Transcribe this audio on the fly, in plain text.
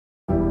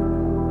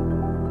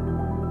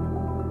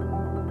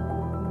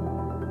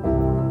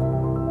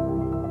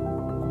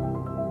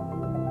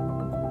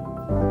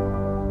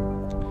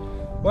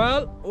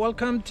Well,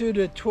 welcome to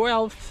the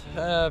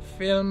 12th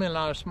film in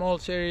our small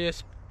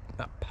series,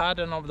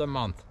 Pattern of the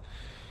Month.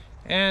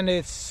 And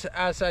it's,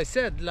 as I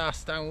said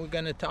last time, we're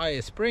gonna tie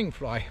a spring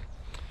fly.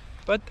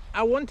 But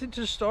I wanted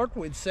to start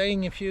with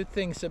saying a few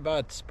things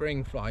about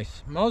spring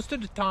flies. Most of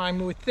the time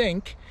we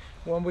think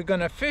when we're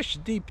gonna fish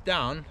deep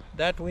down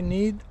that we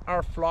need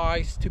our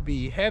flies to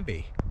be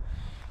heavy.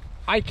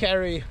 I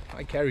carry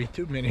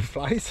too many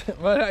flies,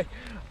 but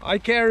I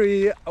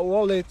carry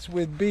wallets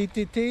with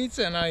BTTs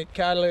and I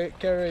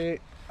carry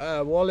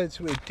wallets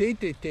with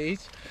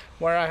TTTs,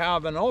 where I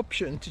have an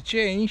option to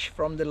change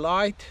from the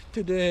light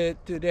to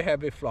the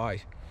heavy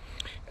fly.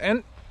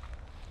 And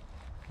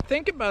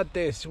think about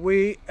this: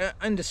 we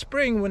in the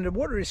spring, when the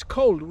water is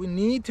cold, we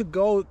need to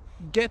go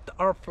get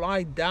our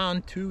fly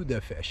down to the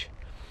fish,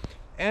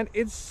 and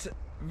it's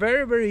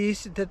very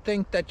easy to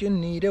think that you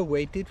need a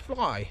weighted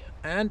fly,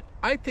 and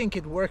I think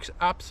it works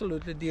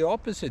absolutely the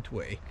opposite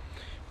way.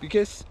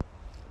 Because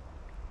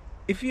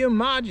if you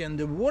imagine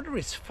the water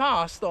is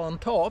fast on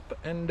top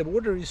and the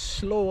water is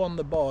slow on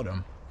the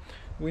bottom,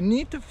 we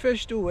need to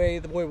fish the way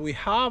where we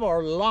have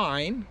our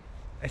line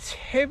as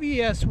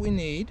heavy as we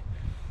need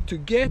to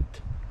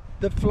get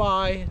the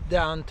fly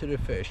down to the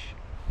fish.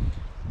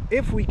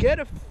 If we get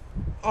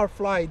our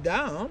fly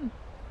down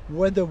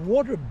where the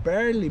water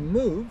barely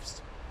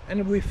moves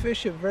and we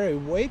fish a very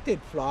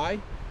weighted fly,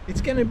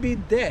 it's going to be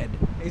dead.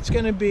 It's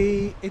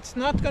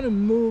not going to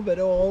move at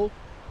all,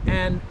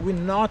 and we're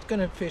not going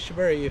to fish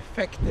very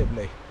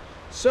effectively.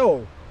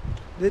 So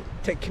the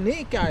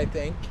technique, I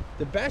think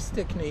the best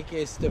technique,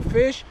 is to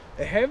fish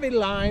a heavy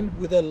line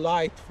with a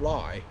light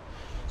fly.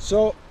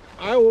 So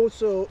I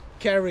also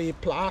carry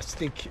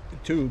plastic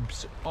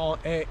tubes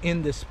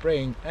in the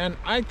spring, and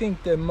I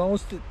think the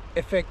most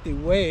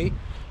effective way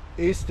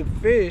is to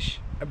fish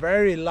a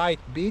very light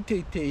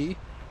BTT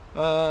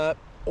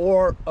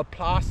or a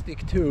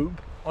plastic tube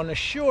on a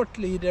short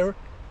leader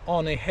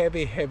on a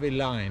heavy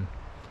line.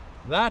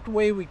 That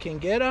way we can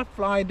get our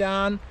fly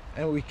down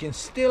and we can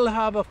still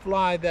have a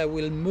fly that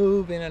will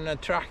move in an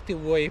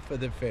attractive way for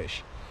the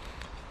fish.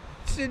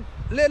 It's a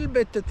little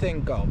bit to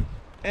think of.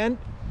 And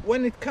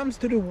when it comes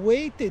to the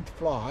weighted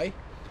fly,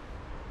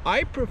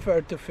 I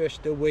prefer to fish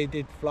the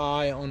weighted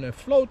fly on a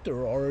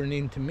floater or an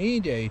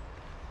intermediate,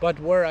 but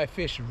where I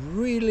fish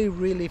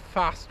really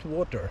fast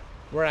water,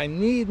 where I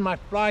need my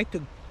fly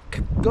to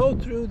go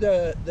through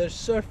the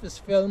surface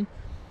film,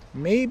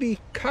 maybe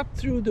cut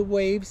through the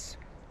waves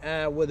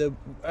where the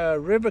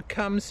river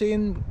comes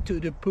in to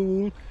the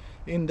pool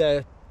in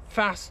the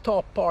fast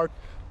top part,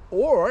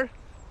 or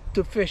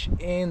to fish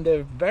in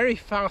the very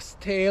fast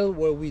tail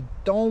where we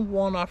don't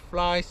want our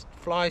flies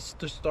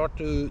to start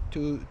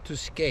to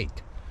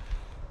skate.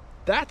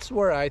 That's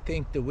where I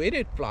think the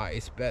weighted fly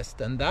is best,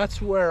 and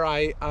that's where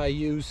I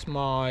use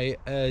my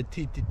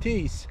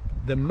TTTs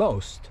the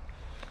most.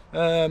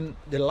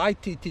 The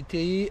light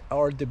TTT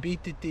or the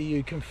BTT,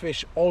 you can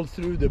fish all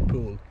through the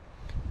pool.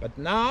 But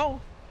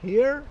now,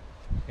 here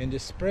in the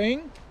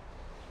spring,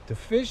 to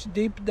fish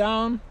deep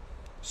down,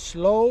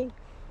 slow,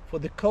 for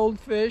the cold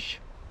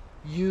fish,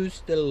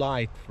 use the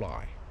light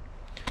fly.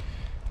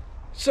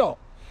 So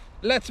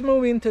let's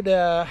move into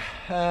the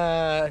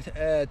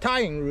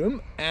tying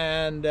room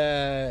and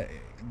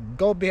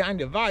go behind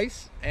the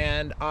vise,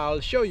 and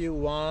I'll show you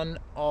one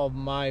of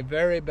my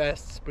very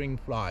best spring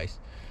flies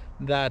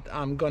that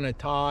I'm gonna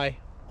tie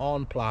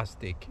on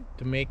plastic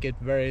to make it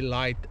very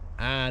light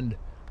and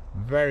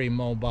very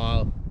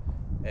mobile,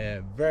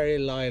 very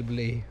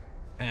lively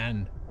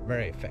and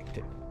very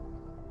effective.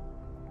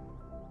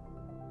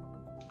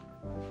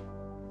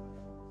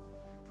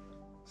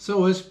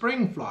 So a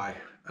spring fly,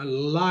 a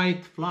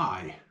light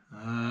fly.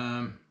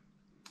 I'm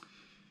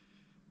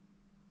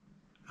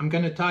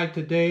gonna tie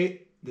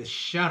today the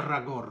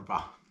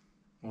Sierrakorva,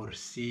 or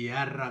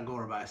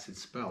Sierrakorva as it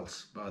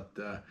spells, but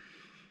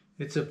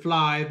it's a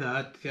fly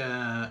that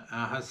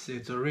has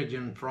its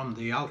origin from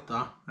the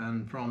Alta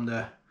and from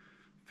the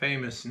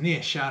famous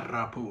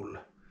Sierra pool.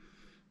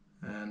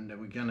 And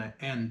we're gonna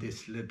end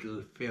this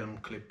little film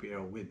clip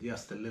here with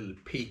just a little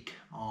peek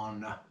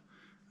on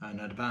an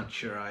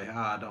adventure I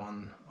had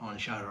on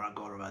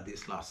Sierrakorva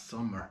this last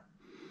summer.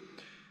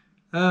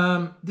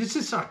 This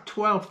is our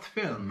 12th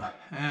film,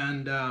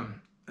 and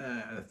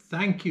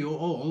thank you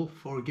all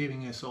for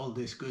giving us all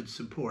this good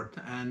support.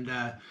 And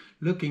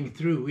looking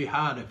through, we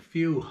had a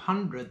few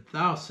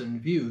 100,000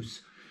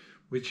 views,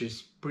 which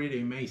is pretty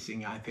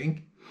amazing, I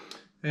think.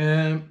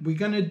 We're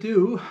gonna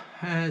do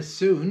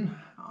soon,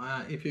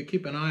 if you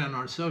keep an eye on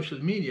our social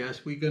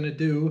medias, we're gonna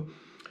do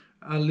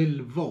a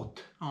little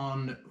vote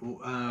on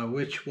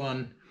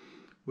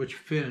which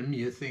film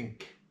you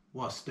think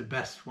was the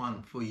best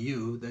one for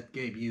you, that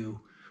gave you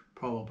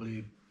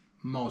probably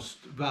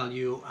most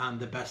value and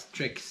the best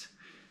tricks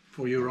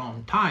for your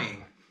own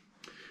tying.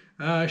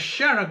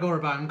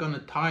 Sierrakorva I'm gonna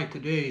tie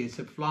today is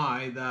a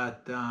fly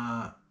that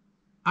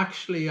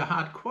actually I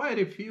had quite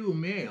a few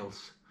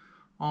mails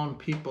on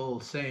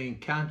people saying,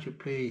 can't you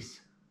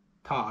please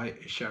tie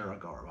a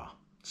Sierrakorva?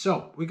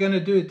 So we're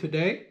gonna do it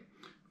today.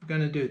 We're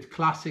gonna do it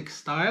classic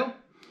style.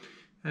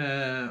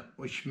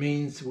 which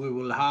means we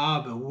will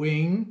have a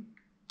wing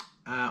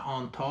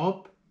on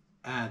top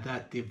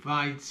that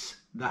divides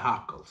the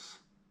hackles.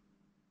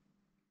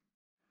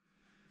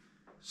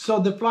 So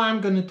the fly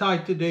I'm going to tie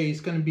today is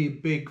going to be a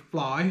big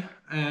fly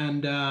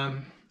and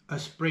a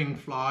spring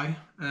fly.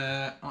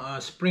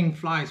 Spring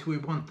flies, we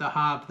want to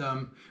have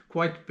them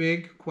quite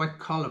big, quite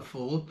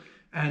colorful,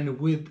 and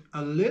with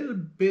a little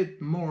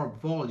bit more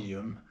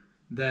volume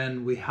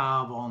than we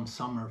have on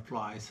summer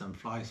flies and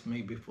flies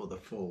maybe for the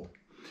fall.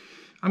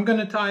 I'm going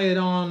to tie it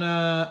on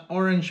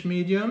orange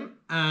medium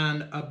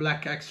and a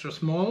black extra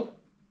small,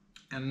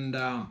 and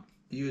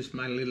use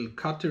my little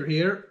cutter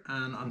here.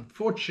 And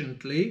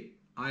unfortunately,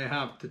 I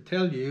have to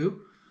tell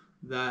you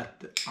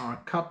that our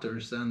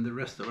cutters and the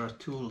rest of our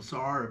tools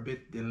are a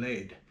bit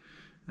delayed.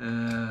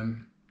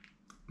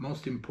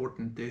 Most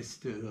important is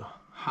to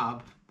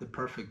have the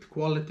perfect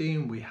quality,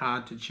 and we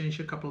had to change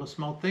a couple of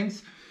small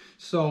things.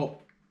 So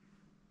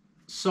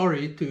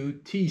sorry to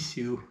tease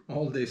you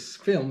all these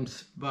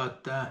films,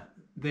 but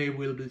they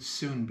will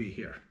soon be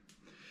here.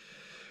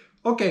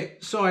 Okay,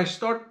 so I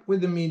start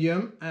with the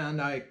medium and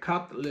I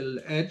cut a little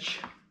edge.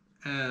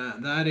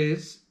 That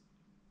is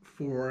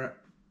for,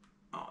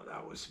 oh,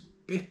 that was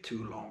a bit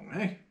too long,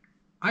 eh?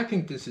 I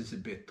think this is a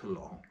bit too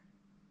long.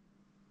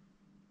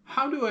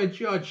 How do I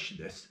judge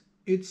this?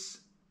 It's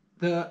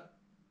the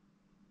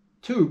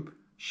tube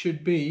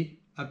should be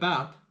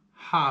about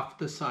half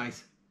the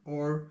size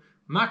or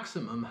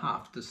maximum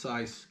half the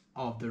size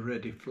of the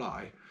ready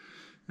fly.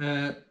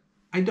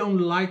 I don't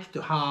like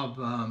to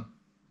have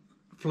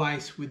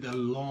flies with a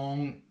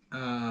long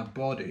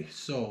body,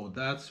 so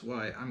that's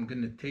why I'm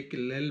going to take a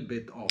little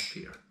bit off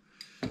here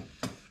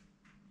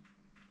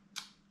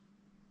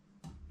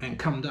and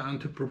come down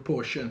to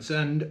proportions.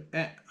 And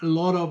a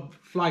lot of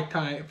fly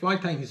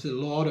tying is a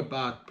lot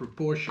about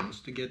proportions,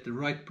 to get the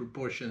right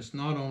proportions,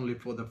 not only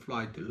for the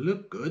fly to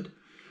look good,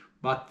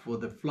 but for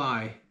the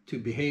fly to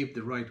behave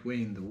the right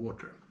way in the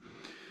water.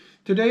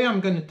 Today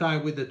I'm going to tie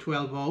with a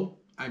 12-0.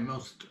 I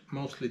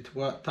mostly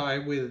tie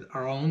with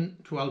our own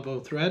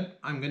 12-0 thread.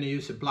 I'm going to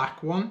use a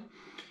black one,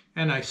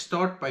 and I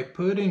start by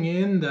putting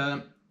in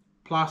the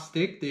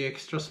plastic, the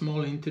extra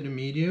small, into the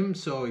medium,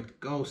 so it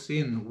goes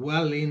in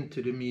well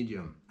into the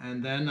medium,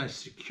 and then I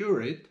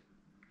secure it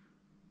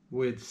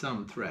with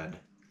some thread.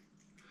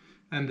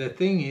 And the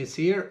thing is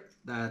here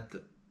that,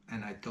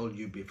 and I told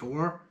you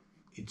before,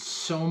 it's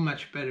so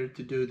much better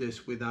to do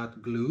this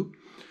without glue,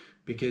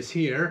 because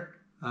here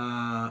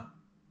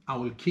I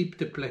will keep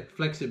the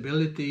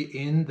flexibility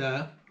in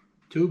the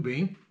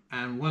tubing.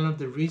 And one of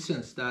the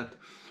reasons that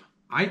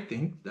I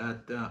think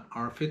that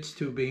our Fitz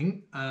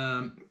tubing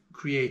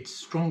creates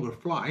stronger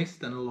flies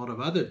than a lot of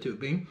other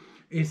tubing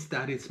is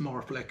that it's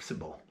more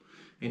flexible.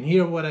 And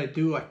here what I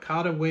do, I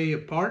cut away a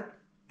part,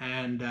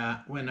 and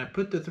when I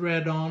put the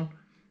thread on,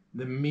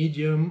 the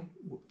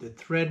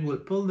thread will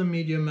pull the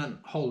medium and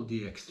hold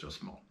the extra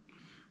small.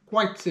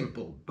 Quite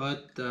simple,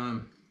 but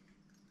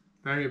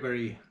very,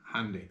 very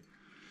handy.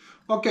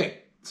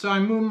 Okay, so I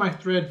move my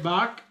thread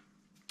back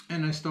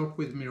and I start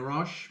with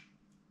Mirage,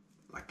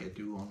 like I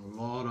do on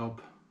a lot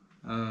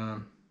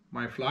of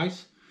my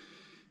flies.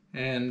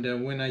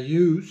 And when I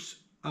use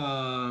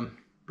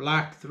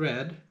black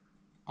thread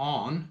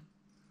on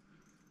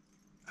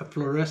a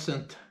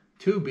fluorescent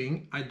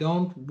tubing, I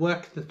don't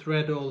work the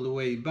thread all the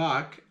way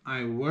back,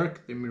 I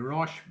work the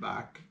Mirage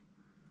back,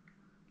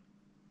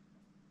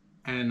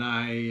 and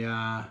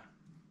I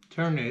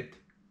turn it,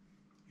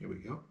 here we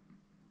go,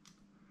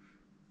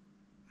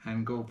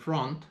 and go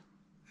front.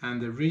 And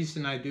the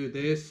reason I do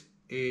this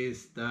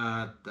is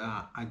that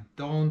I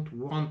don't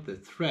want the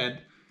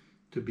thread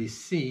to be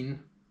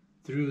seen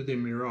through the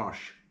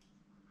Mirage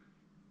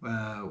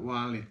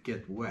while it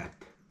gets wet.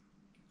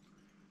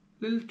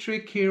 Little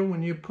trick here,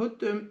 when you put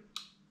the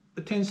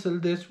tinsel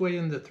this way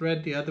and the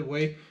thread the other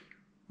way,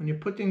 when you're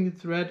putting the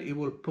thread, it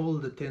will pull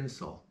the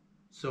tinsel.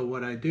 So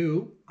what I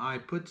do, I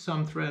put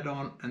some thread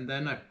on and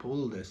then I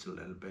pull this a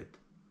little bit,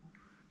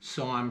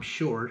 so I'm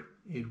sure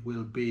it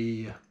will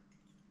be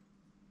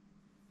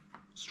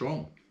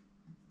strong.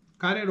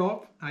 Cut it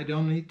off. I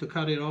don't need to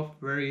cut it off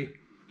very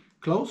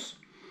close.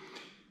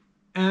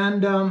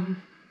 And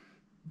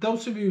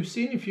those of you who've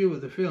seen a few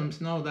of the films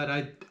know that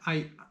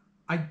I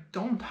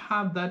don't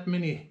have that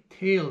many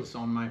tails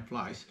on my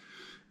flies.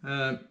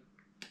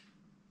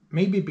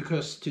 Maybe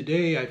because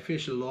today I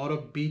fish a lot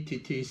of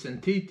BTTs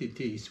and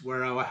TTTs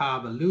where I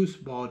have a loose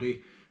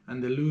body,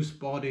 and the loose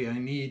body I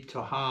need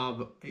to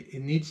have,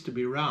 it needs to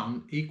be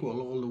round, equal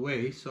all the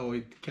way, so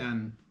it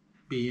can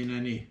be in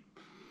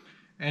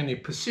any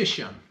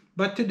position.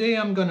 But today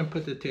I'm going to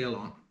put the tail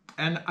on,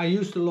 and I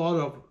used a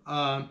lot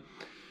of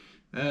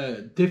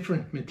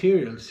different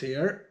materials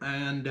here,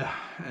 and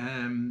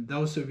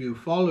those of you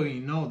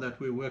following know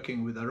that we're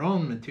working with our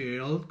own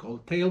material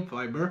called tail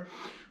fiber.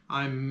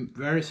 I'm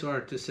very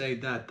sorry to say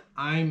that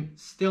I'm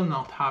still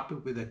not happy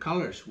with the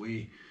colors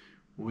we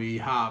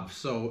have,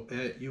 so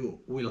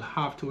you will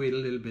have to wait a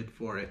little bit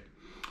for it.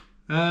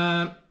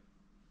 I've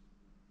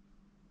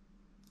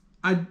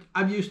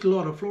used a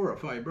lot of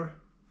fluorofiber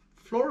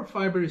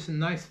fluorofiber is a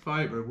nice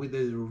fiber with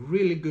a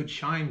really good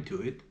shine to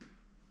it,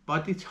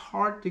 but it's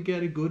hard to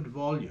get a good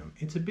volume.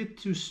 It's a bit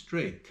too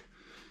straight.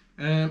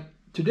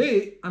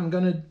 Today I'm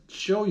gonna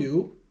show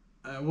you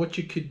what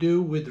you could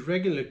do with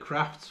regular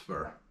crafts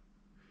fur.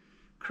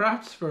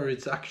 Crafts fur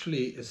is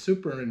actually a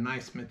super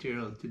nice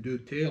material to do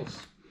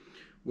tails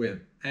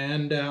with,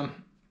 and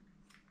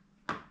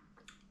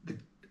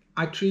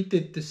I treat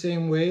it the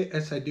same way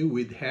as I do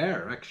with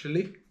hair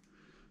actually.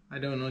 I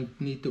don't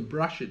need to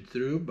brush it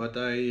through, but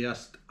I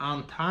just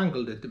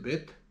untangled it a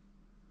bit,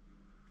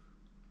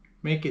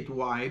 make it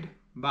wide,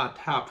 about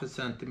 1/2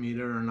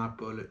 centimeter, and I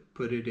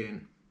put it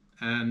in,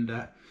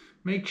 and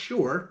make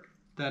sure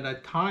that I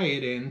tie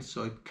it in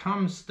so it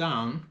comes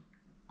down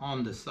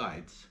on the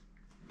sides.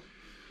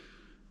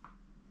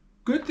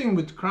 Good thing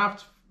with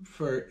craft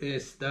fur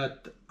is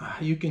that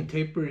you can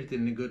taper it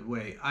in a good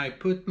way. I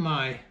put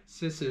my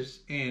scissors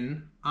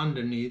in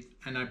underneath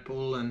and I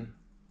pull and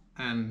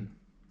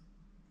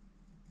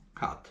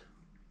cut.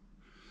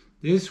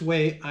 This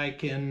way I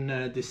can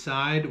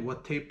decide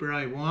what taper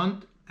I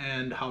want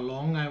and how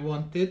long I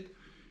want it,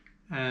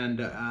 and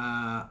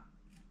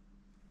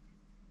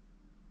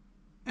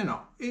you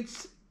know,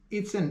 it's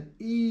an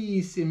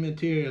easy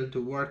material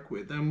to work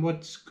with. And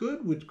what's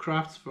good with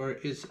crafts fur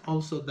is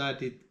also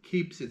that it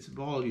keeps its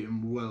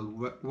volume well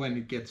when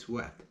it gets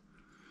wet.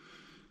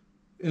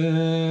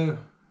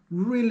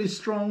 Really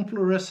strong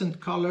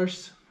fluorescent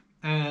colors,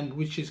 and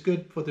which is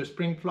good for the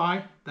spring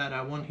fly that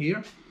I want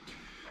here.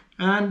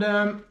 And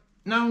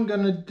now I'm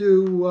gonna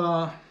do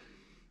a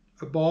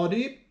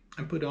body,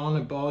 and put on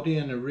a body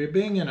and a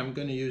ribbing, and I'm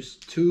gonna use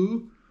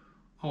 2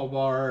 of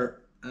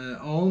our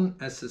own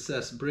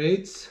SSS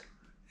braids,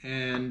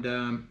 and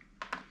I'm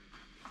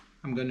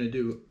gonna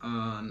do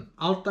an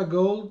Alta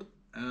gold,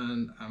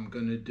 and I'm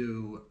gonna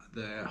do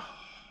the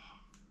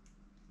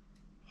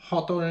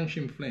hot orange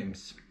in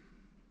flames,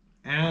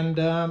 and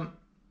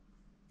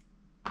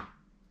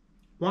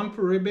 1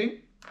 for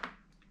ribbing,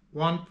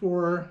 1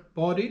 for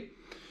body.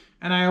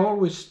 And I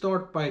always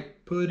start by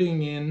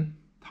tying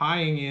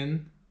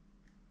in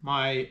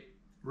my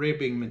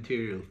ribbing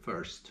material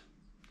first.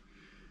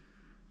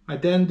 I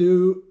then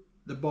do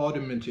the body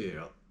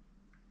material,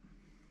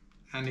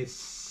 and it's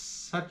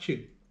such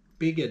a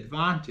big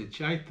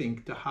advantage, I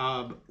think, to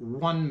have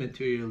one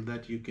material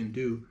that you can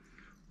do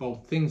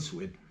both things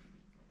with.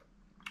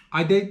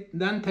 I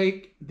then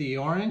take the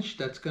orange,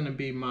 that's going to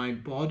be my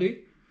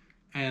body,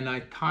 and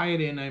I tie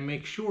it in. I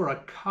make sure I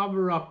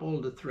cover up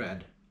all the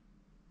thread,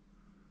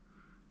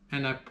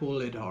 and I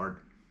pull it hard.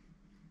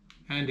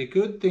 And the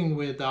good thing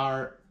with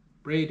our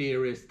braid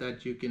here is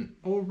that you can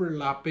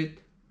overlap it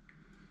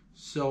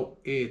so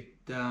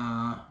it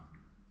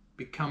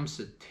becomes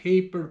a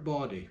tapered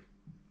body.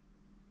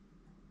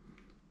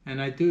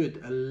 And I do it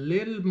a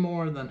little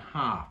more than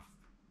half.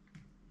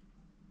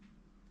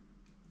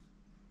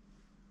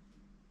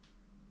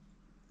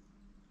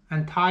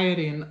 And tie it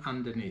in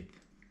underneath.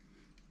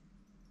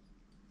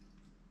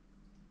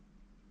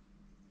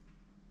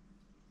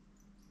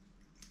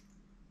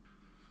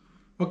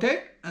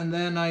 Okay, and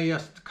then I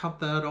just cut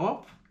that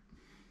off.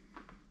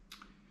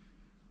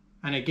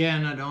 And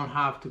again, I don't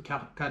have to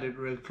cut it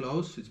real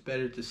close. It's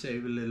better to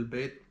save a little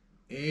bit.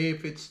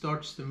 If it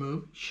starts to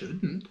move, it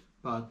shouldn't,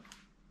 but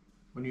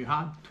when you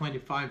have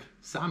 25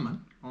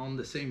 salmon on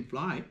the same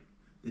fly,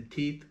 the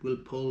teeth will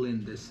pull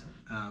in this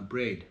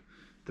braid.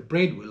 The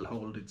braid will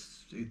hold.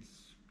 It's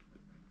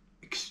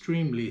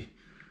extremely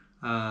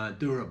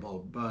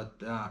durable,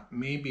 but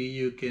maybe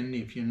you can,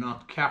 if you're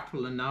not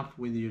careful enough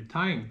with your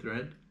tying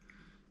thread,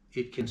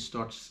 it can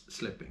start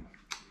slipping.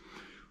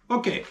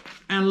 Okay,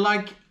 and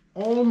like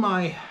all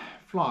my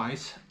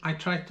flies, I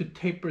try to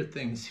taper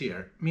things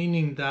here,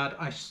 meaning that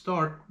I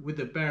start with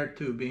the bare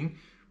tubing,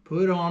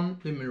 put on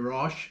the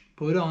mirage,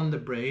 put on the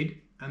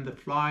braid, and the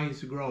fly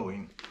is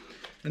growing.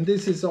 And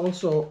this is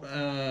also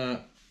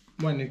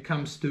when it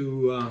comes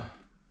to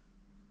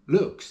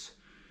looks,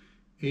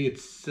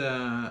 it's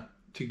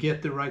to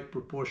get the right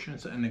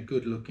proportions and a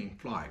good looking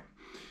fly.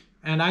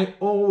 And I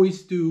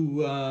always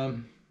do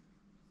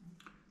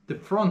the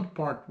front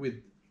part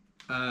with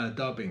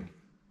dubbing,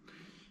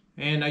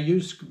 and I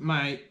use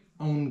my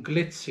own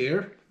glitz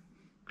here.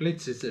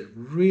 Glitz is a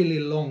really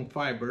long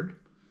fibered,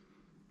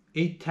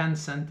 8-10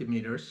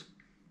 centimeters,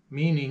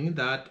 meaning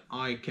that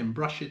I can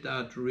brush it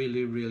out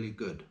really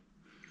good.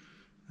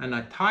 And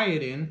I tie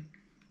it in,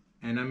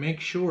 and I make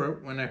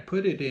sure when I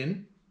put it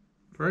in,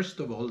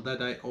 first of all,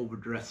 that I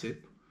overdress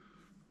it,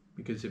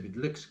 because if it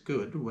looks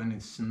good when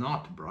it's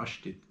not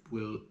brushed, it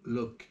will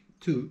look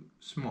too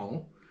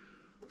small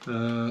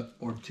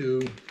or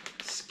too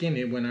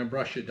skinny when I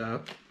brush it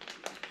out.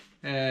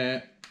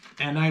 And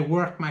I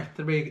work my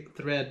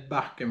thread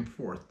back and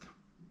forth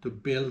to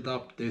build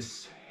up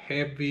this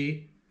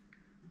heavy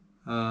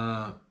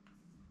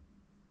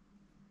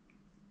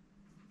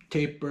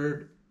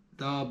tapered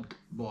dubbed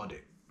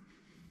body.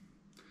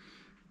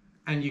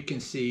 And you can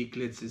see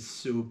glitz is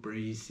super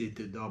easy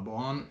to dub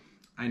on.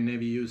 I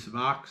never use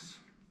wax.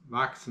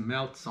 Wax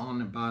melts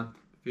on about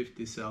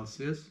 50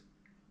 Celsius.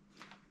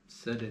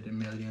 said it a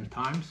million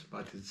times,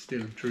 but it's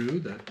still true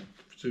that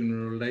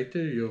sooner or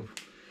later your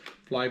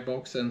fly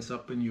box ends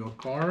up in your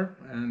car,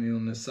 and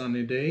on a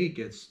sunny day it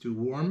gets too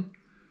warm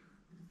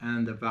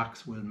and the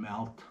wax will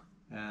melt.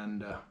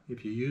 And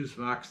if you use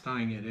wax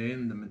tying it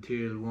in, the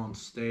material won't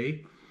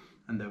stay,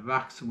 and the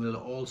wax will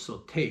also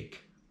take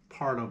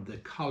part of the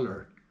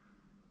color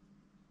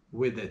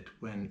with it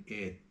when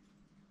it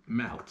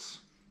melts.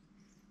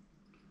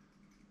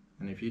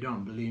 And if you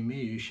don't believe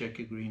me, you check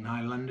a green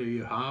Highlander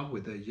you have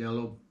with a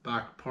yellow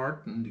back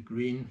part and the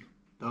green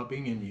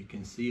dubbing, and you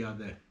can see how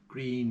the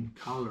green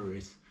color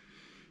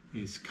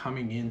is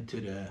coming into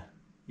the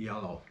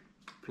yellow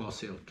floss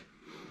silk.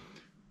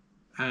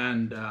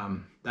 And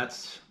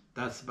that's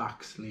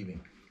wax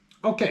leaving.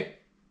 Okay,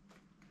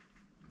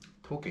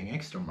 talking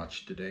extra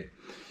much today.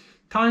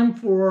 Time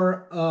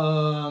for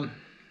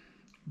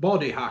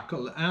body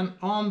hackle, and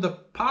on the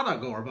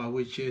Pahtakorvas,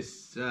 which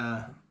is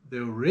the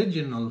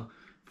original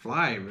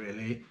fly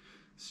really,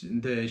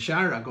 the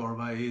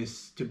Sierrakorva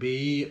is to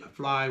be a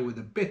fly with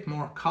a bit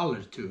more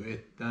color to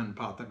it than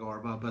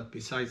Pahtakorvas, but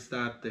besides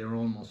that they're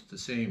almost the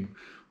same.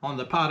 On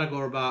the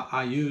Pahtakorvas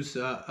I use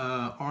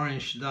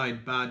orange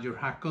dyed badger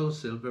hackle,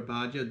 silver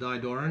badger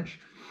dyed orange.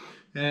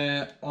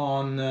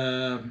 On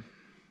the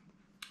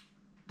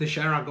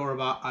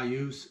Sierrakorva I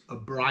use a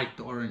bright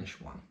orange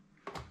one.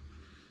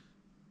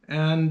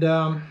 And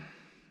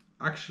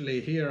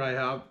actually here I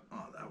have,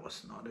 oh, that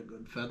was not a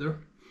good feather.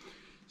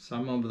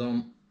 Some of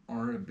them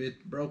are a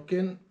bit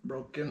broken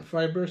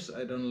fibers.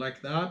 I don't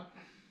like that.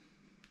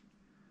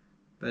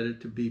 Better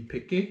to be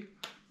picky.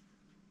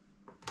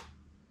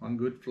 One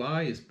good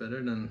fly is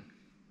better than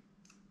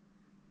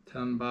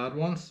 10 bad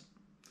ones.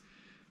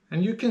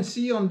 And you can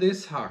see on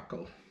this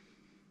hackle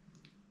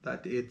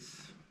that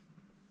it's,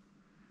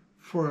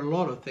 for a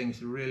lot of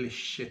things, really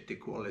shitty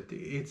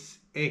quality. It's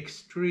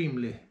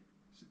extremely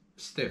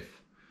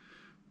stiff.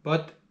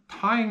 But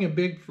tying a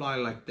big fly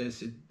like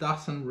this, it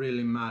doesn't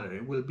really matter.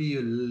 It will be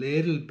a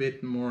little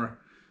bit more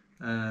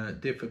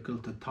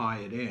difficult to tie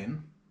it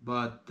in,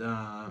 but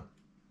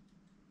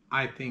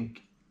I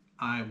think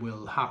I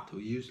will have to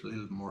use a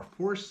little more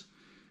force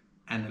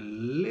and a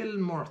little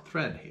more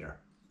thread here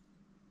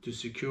to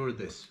secure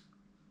this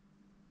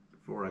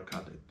before I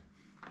cut it.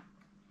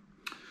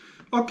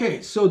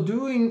 Okay, so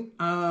doing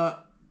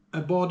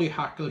a body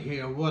hackle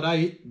here, what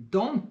I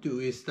don't do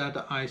is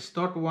that I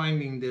start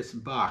winding this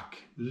back,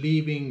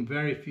 leaving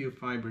very few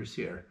fibers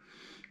here.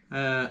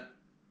 On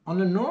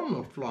a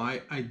normal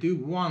fly I do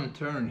one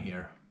turn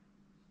here.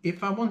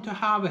 If I want to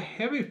have a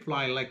heavy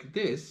fly like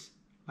this,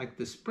 like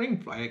the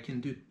spring fly, I can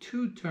do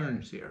 2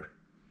 turns here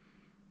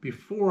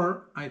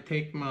before I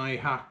take my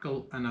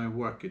hackle and I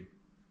work it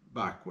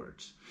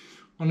backwards.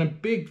 On a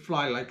big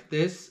fly like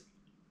this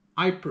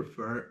I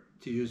prefer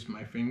to use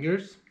my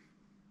fingers.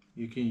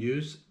 You can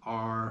use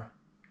our,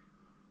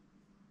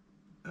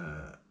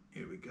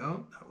 here we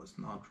go, that was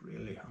not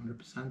really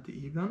 100%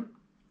 even.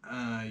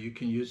 You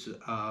can use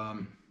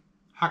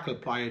hackle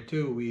plier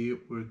too.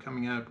 We're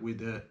coming out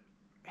with a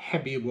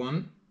heavy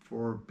one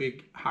for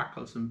big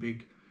hackles and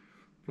big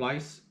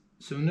flies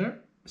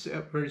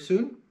very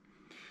soon.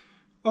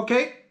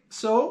 Okay,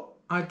 so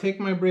I take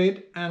my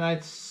braid and I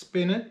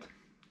spin it.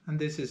 And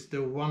this is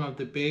one of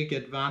the big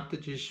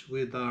advantages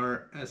with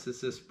our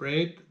SSS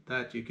braid,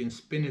 that you can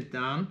spin it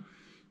down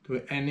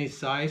to any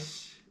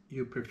size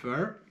you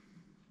prefer.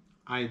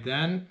 I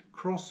then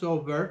cross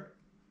over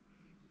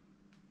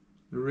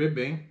the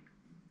ribbing,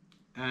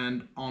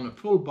 and on a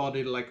full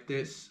body like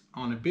this,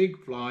 on a big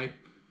fly,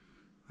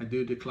 I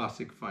do the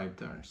classic 5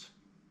 turns.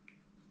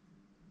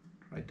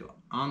 Try to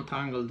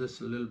untangle this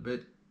a little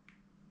bit,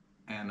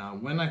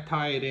 and when I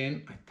tie it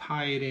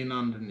in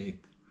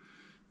underneath.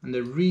 And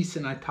the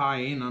reason I tie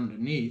in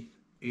underneath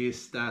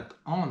is that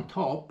on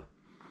top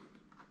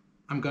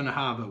I'm gonna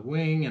have a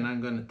wing and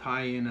I'm gonna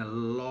tie in a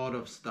lot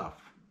of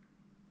stuff.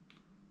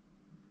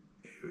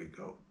 Here we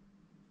go.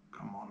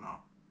 Come on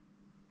now.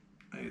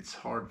 It's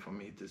hard for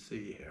me to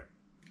see here.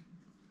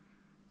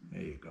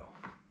 There you go.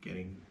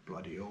 Getting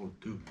bloody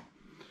old too.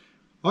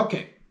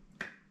 Okay.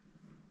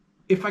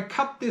 If I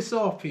cut this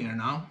off here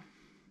now,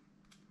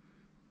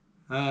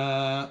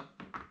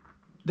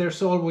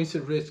 there's always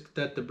a risk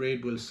that the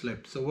braid will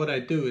slip. So what I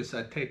do is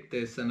I take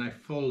this and I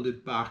fold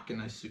it back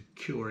and I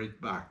secure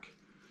it back.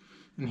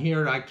 And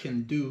here I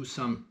can do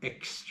some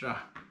extra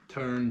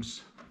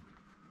turns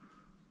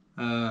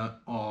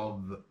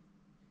of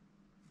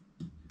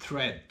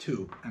thread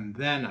too, and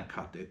then I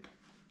cut it.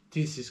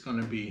 This is going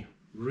to be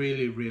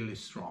really, really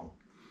strong.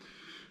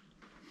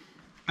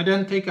 I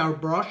then take our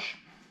brush.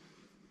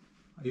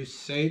 I used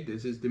to say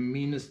this is the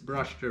meanest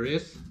brush there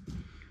is,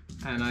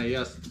 and I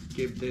just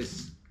give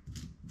this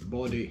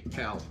body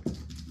hell.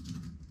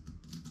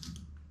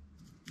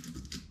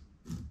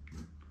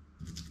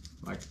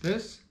 Like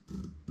this.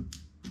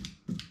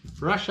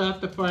 Brush out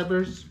the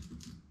fibers.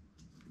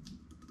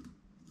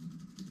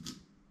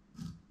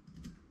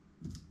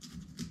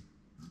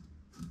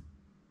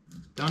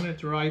 Done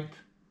it right,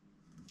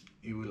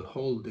 you will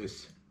hold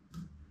this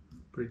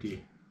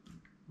pretty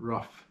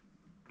rough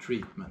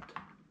treatment.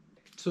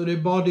 So the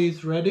body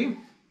is ready.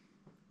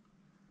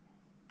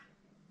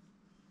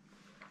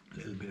 A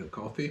little bit of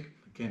coffee.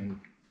 I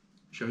can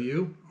show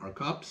you our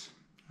cups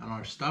and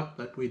our stuff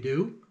that we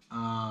do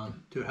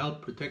to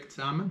help protect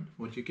salmon.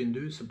 What you can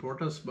do,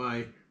 support us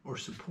by, or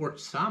support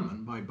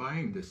salmon by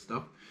buying this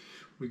stuff.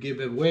 We give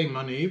away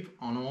money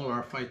on all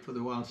our Fight for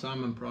the Wild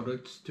Salmon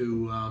products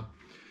to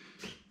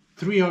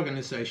 3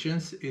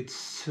 organizations.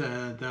 It's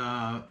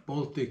the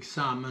Baltic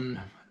Salmon,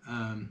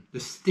 the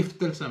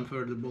Stiftelsen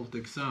för the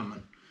Baltic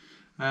Salmon,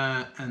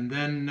 and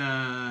then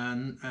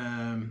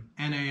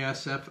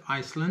NASF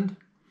Iceland,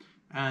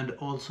 and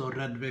also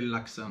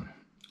Redvildlaxen,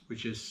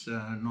 which is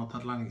North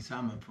Atlantic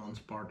Salmon Fund's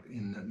part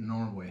in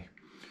Norway.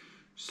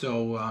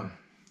 So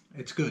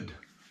it's good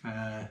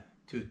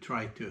to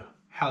try to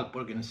help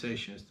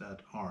organizations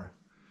that are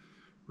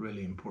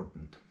really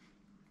important.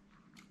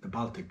 The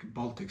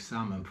Baltic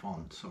Salmon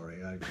Fund,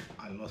 sorry,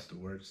 I lost the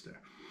words there.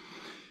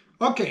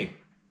 Okay,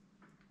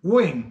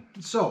 wing.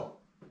 So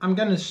I'm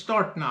gonna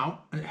start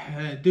now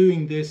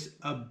doing this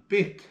a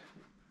bit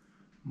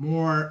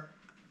more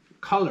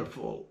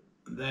colorful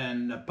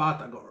than the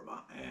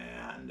Pahtakorva.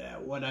 And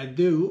what I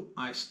do,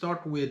 I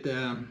start with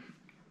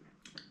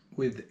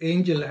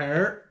angel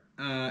hair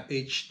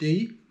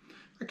HD.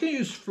 I can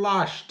use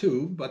flash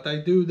too, but I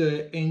do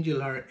the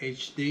angel hair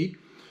HD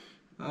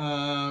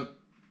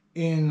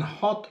in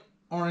hot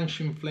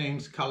orange in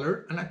flames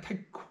color, and I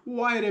take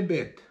quite a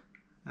bit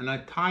and I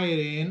tie it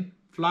in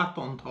flat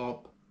on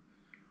top,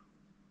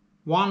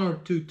 1 or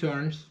 2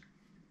 turns,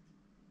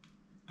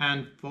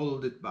 and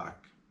fold it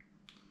back.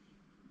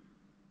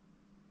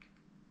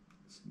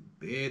 It's a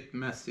bit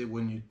messy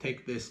when you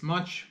take this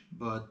much,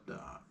 but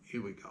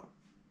here we go.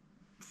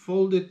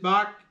 Fold it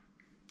back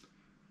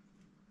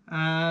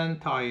and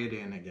tie it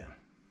in again.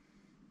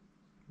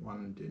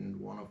 One didn't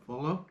want to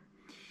follow.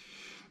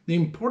 The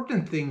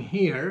important thing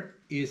here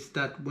is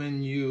that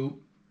when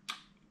you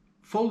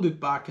fold it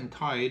back and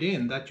tie it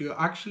in, that you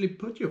actually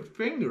put your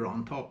finger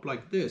on top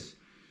like this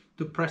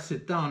to press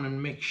it down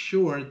and make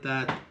sure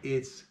that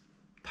it's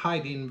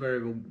tied in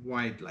very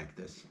wide like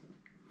this.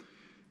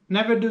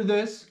 Never do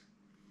this.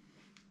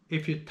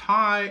 If you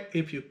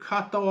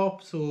cut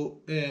off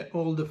so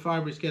all the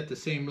fibers get the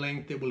same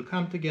length, they will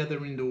come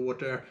together in the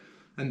water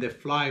and the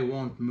fly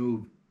won't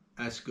move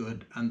as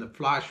good and the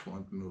flash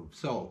won't move.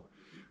 So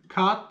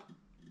cut,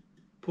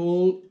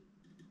 pull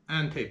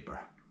and taper.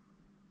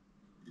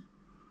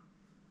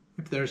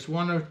 If there's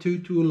 1 or 2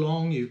 too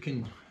long, you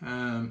can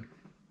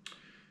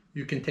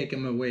take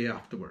them away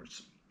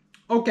afterwards.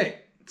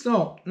 Okay,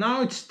 so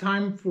now it's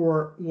time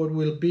for what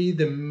will be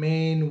the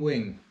main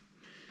wing,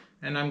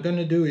 and I'm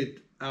gonna do it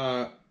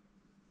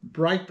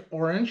bright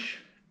orange,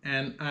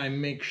 and I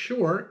make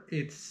sure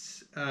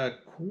it's a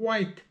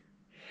quite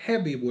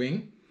heavy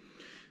wing.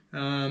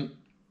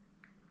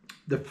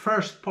 The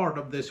first part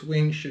of this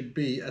wing should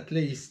be at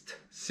least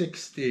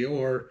 60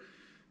 or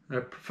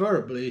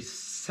preferably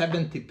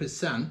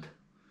 70%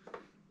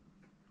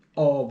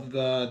 of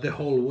the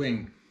whole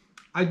wing.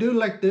 I do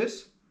like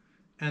this,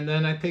 and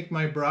then I take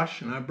my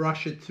brush and I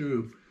brush it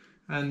through.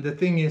 And the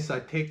thing is, I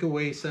take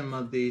away some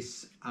of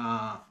these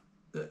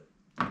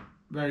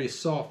very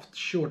soft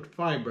short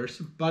fibers,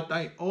 but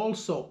I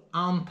also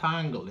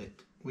untangle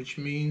it, which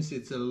means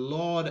it's a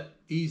lot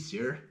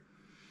easier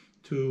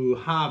to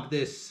have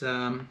this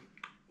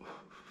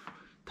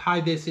tie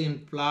this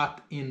in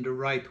flat in the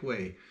right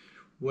way,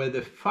 where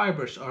the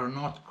fibers are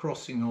not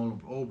crossing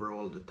over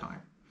all the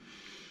time.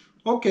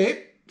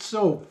 Okay,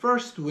 so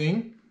first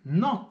wing,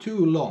 not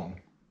too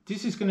long.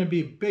 This is going to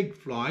be a big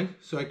fly,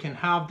 so I can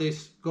have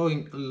this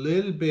going a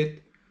little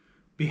bit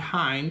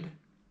behind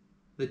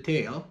the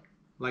tail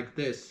like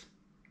this,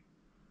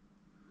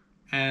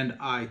 and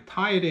I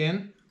tie it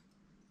in,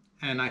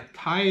 and I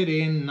tie it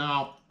in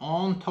now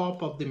on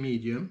top of the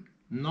medium,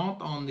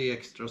 not on the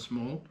extra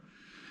small.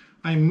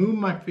 I move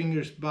my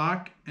fingers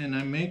back and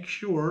I make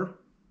sure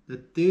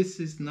that this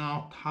is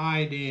now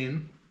tied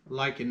in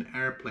like an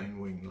airplane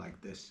wing,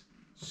 like this,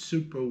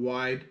 super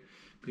wide,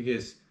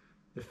 because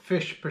the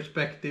fish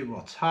perspective,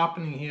 what's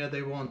happening here,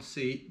 they won't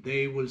see,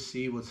 they will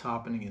see what's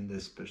happening in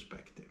this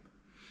perspective.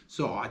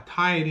 So I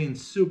tie it in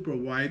super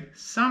wide.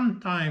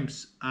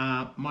 Sometimes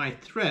my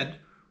thread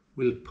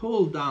will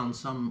pull down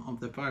some of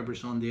the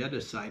fibers on the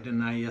other side,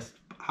 and I just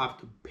have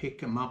to pick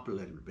them up a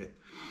little bit.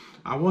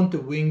 I want the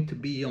wing to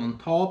be on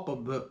top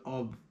of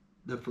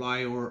the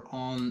fly, or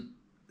on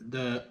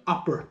the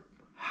upper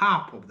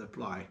half of the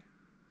fly,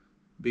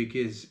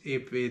 because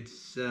if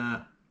it's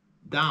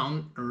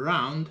down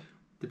around,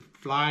 the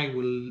fly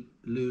will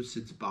lose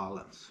its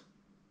balance.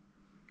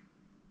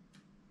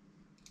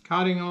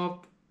 Cutting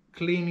off,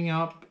 cleaning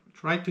up,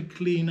 try to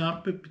clean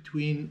up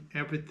between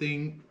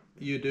everything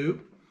you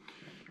do.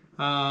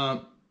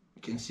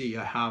 You can see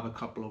I have a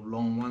couple of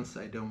long ones.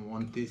 I don't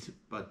want this,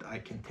 but I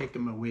can take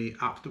them away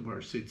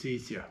afterwards, so it's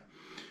easier.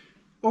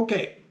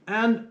 Okay,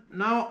 and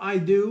now I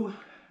do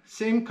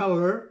same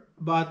color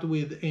but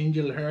with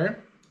angel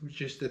hair,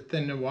 which is the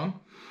thinner one,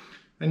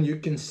 and you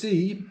can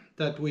see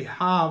that we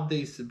have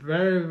these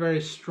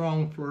very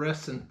strong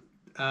fluorescent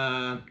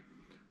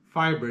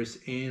fibers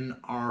in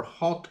are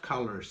hot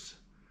colors.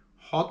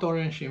 Hot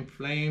orange in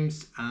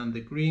flames, and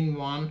the green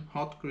one,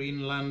 hot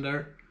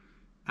Greenlander,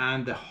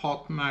 and the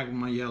hot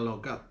magma yellow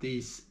got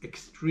these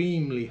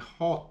extremely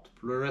hot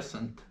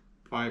fluorescent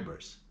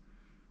fibers.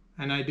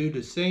 And I do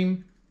the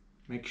same,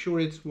 make sure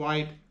it's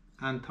white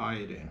and tie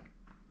it in.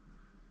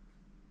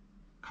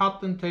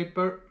 Cut and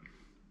taper,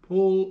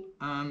 pull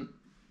and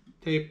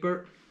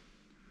taper,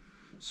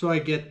 so I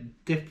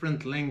get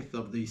different length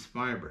of these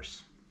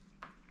fibers.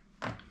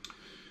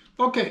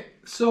 Okay,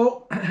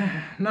 so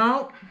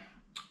now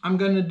I'm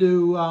gonna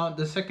do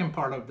the second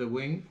part of the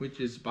wing, which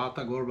is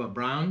Pahtakorva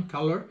brown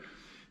color.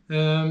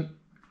 When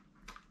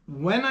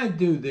I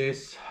do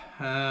this,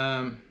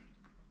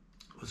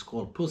 what's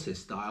called pussy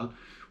style,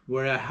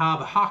 where I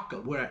have a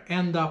hackle, where I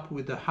end up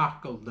with a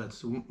hackle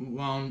that's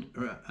round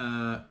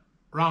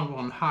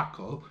one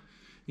hackle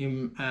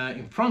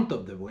in front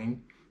of the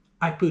wing,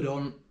 I put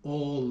on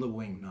all the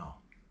wing now.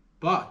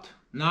 But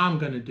now I'm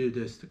going to do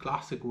this the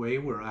classic way,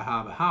 where I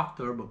have a half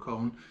turbo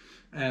cone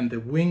and the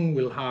wing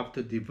will have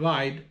to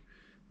divide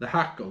the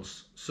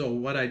hackles. So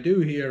what I do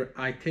here,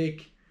 I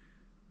take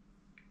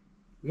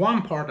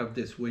one part of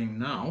this wing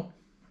now,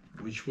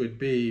 which would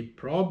be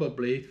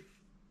probably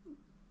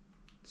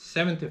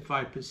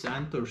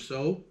 75% or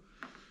so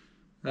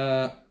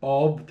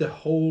of the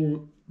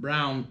whole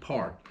brown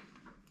part.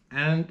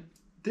 And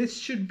this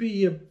should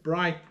be a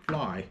bright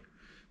fly,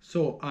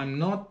 so I'm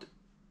not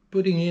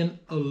putting in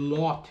a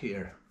lot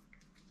here,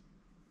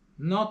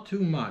 not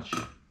too much.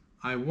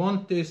 I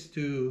want this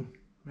to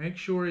make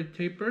sure it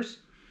tapers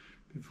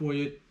before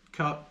you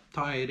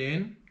tie it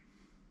in.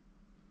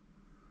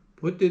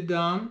 Put it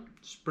down,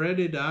 spread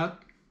it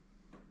out,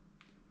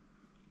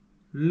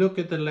 look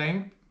at the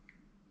length,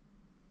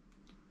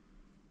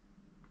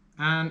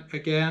 and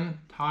again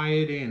tie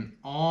it in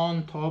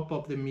on top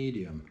of the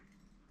medium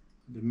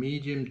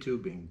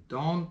tubing.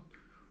 Don't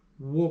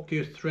walk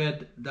your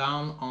thread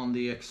down on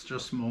the extra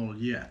small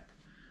yet.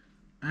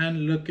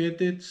 And look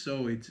at it,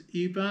 so it's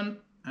even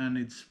and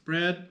it's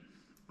spread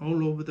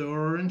all over the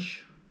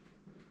orange.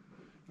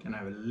 Can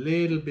have a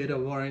little bit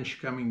of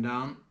orange coming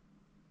down.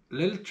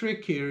 Little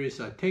trick here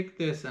is I take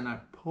this and I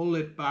pull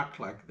it back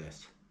like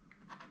this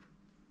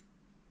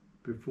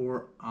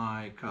before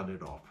I cut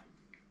it off.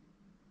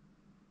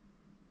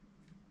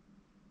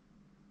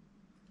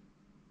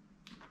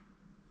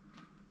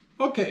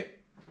 Okay,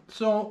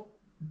 so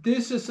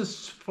this is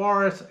as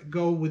far as I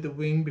go with the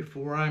wing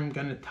before I'm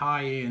gonna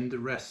tie in the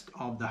rest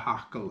of the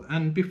hackle.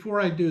 And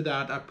before I do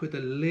that, I put a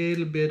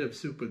little bit of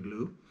super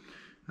glue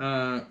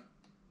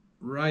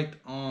right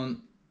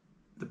on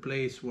the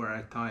place where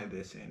I tie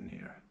this in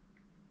here.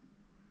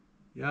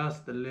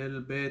 Just a little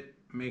bit,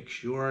 make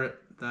sure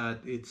that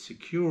it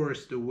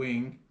secures the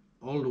wing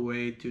all the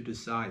way to the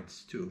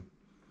sides too.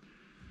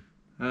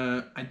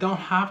 I don't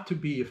have to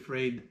be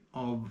afraid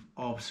of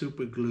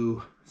super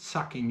glue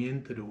sucking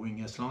into the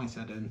wing, as long as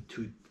I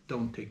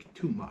don't take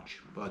too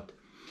much. But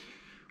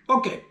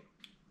okay,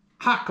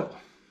 hackle.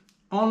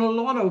 On a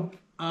lot of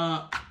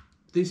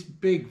these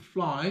big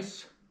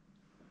flies,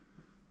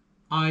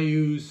 I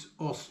use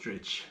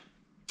ostrich,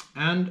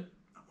 and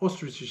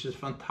ostrich is a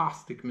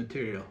fantastic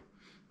material.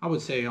 I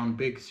would say on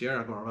big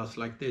Sierrakorvas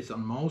like this,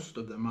 on most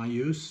of them I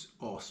use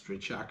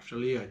ostrich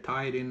actually. I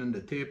tie it in the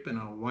tip and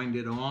I'll wind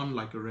it on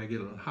like a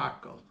regular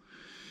hackle.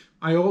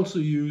 I also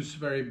use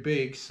very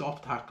big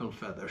soft hackle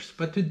feathers,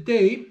 but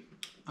today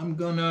I'm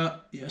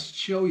gonna just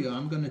show you.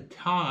 I'm gonna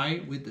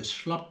tie with the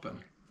schlappen.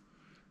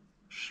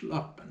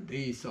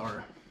 These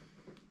are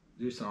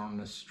on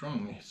a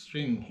strong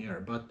string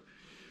here, but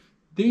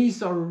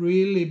these are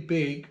really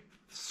big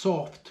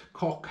soft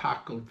cock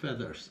hackle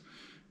feathers,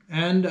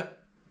 and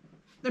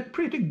they're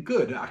pretty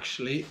good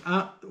actually.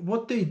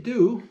 What they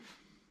do,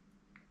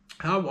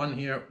 I have one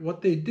here,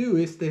 what they do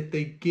is that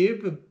they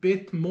give a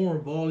bit more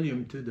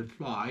volume to the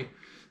fly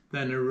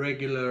than a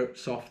regular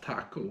soft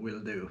hackle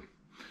will do.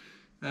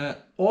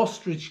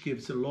 Ostrich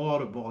gives a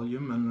lot of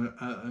volume,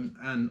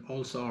 and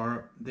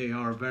also they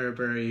are very,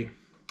 very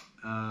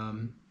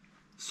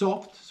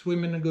soft,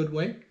 swim in a good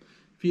way.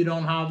 If you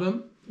don't have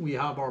them, we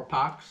have our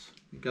packs.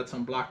 We got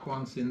some black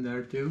ones in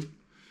there too.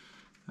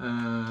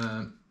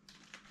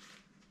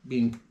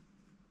 Been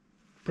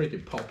pretty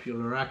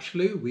popular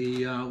actually.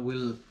 We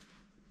will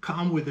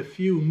come with a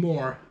few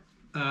more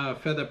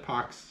feather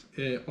packs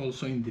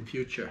also in the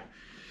future,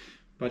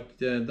 but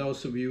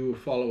those of you who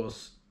follow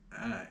us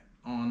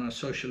on our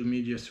social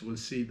medias will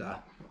see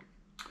that.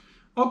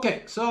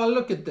 Okay, so I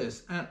look at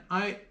this and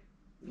I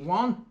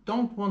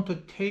don't want to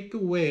take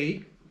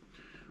away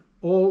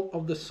all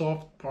of the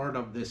soft part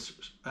of this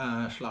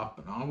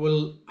schlappen. I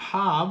will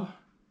have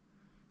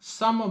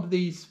some of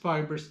these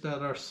fibers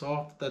that are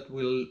soft that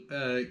will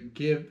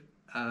give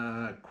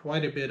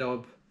quite a bit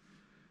of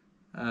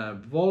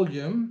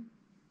volume,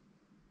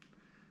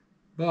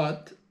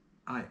 but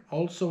I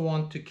also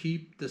want to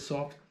keep the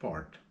soft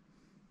part.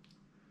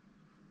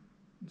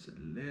 It's a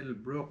little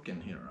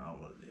broken here. I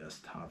will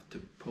just have to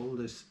pull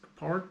this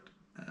apart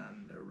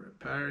and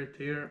repair it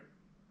here.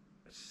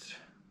 It's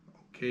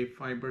okay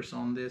fibers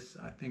on this.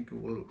 I think it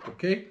will look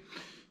okay.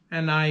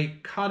 And I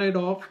cut it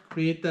off,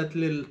 create that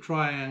little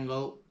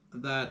triangle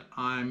that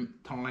I'm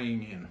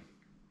tying in.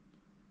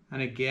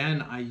 And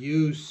again, I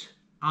use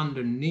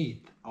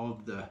underneath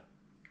of the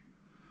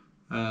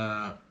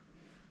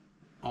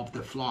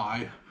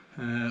fly,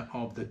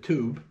 of the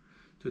tube,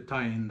 to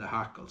tie in the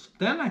hackles.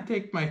 Then I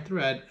take my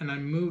thread and I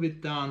move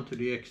it down to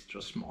the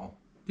extra small.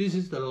 This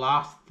is the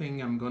last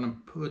thing I'm gonna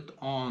put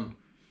on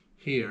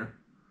here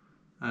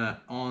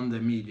on the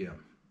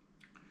medium.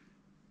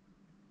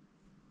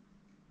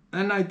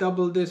 Then I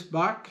double this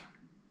back,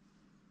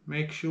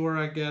 make sure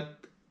I get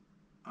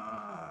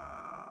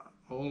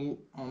all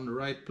on the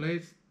right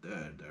place.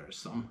 There's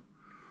some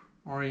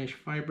orange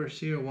fibers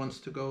here, wants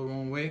to go the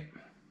wrong way.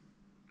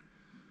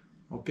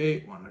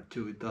 Okay, one or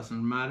two, it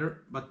doesn't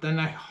matter. But then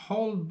I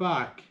hold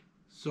back,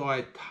 so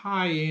I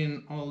tie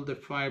in all the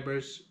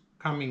fibers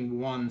coming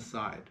one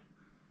side.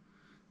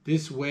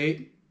 This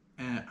way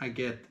I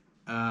get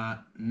a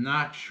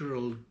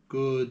natural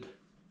good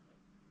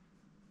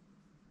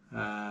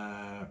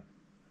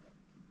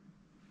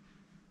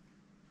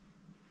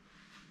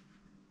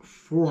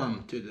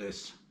form to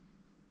this.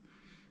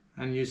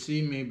 And you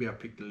see, maybe I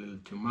picked a little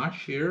too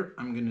much here.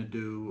 I'm gonna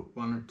do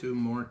one or two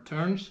more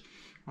turns.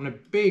 On a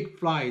big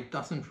fly, it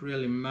doesn't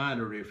really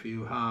matter if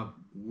you have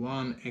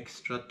one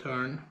extra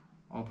turn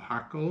of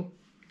hackle.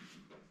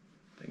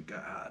 I think I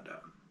had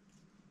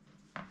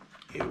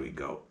here we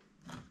go.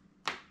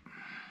 I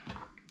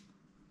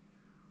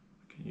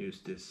can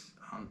use this,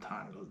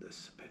 untangle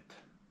this a bit.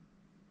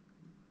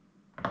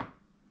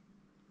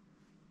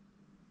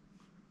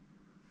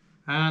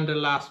 And the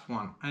last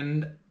one.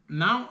 And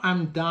now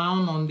I'm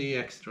down on the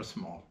extra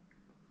small.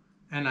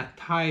 And I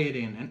tie it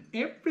in. And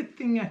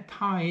everything I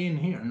tie in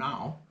here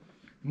now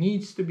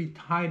needs to be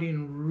tied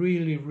in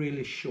really,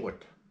 really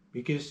short.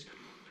 Because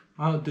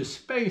the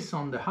space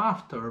on the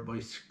half turbo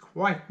is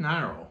quite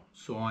narrow.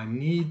 So I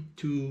need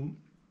to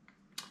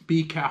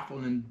be careful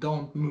and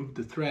don't move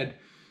the thread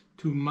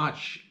too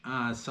much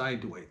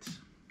sideways.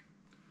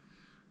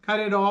 Cut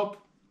it off,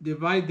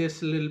 divide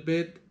this a little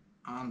bit,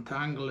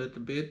 untangle it a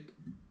bit,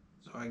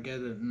 so I get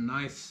a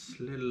nice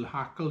little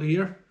hackle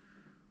here.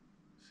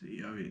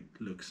 See how it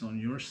looks on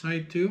your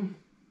side too.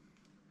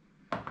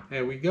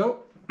 There we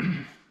go.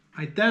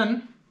 I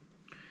then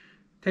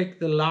take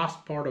the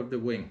last part of the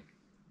wing.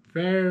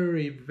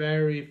 Very,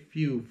 very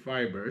few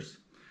fibers,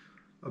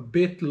 a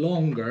bit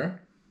longer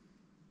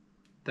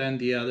than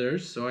the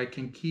others, so I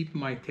can keep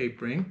my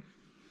tapering.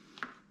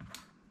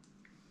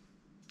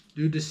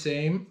 Do the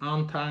same,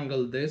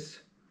 untangle this,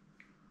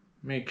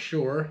 make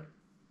sure.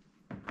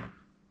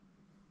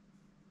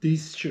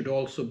 This should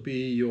also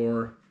be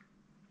your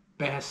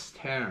best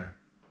hair,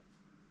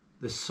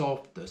 the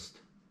softest,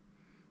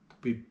 to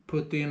be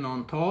put in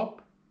on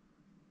top.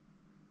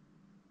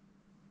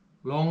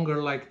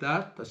 Longer like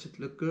that. Does it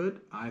look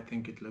good? I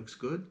think it looks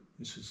good.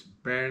 This is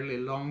barely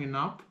long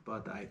enough,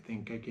 but I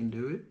think I can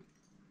do it.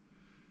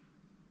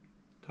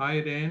 Tie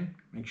it in,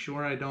 make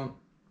sure I don't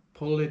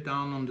pull it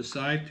down on the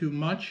side too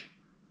much,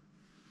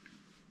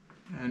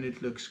 and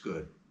it looks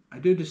good. I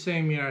do the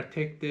same here. I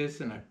take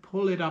this and I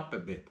pull it up a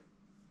bit,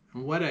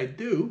 and what I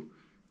do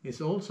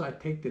is also I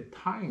take the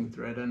tying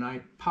thread and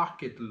I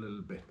pocket a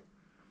little bit,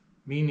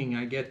 meaning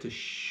I get the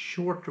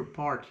shorter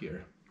part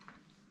here,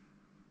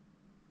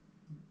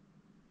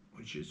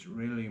 which is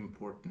really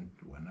important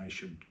when I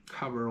should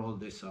cover all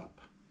this up.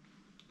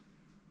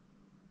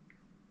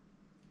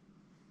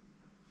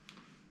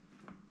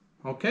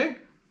 Okay,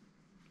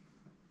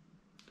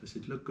 does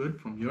it look good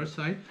from your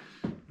side?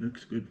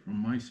 Looks good from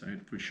my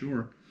side for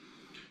sure.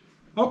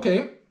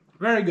 Okay,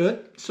 very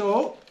good.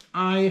 So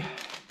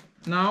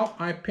now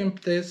I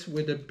pimp this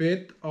with a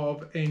bit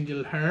of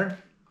angel hair.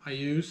 I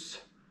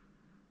use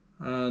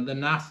the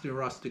nasty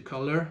rusty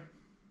color.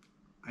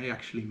 I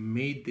actually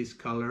made this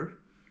color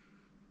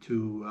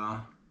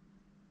to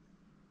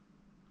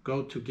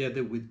go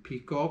together with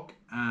peacock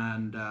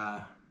and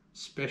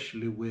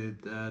especially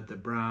with the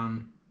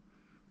brown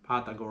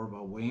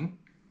Pahtakorvas wing.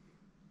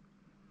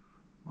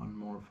 One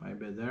more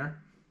fiber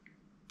there.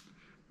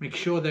 Make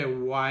sure they're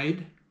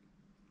wide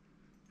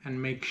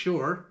and make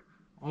sure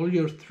all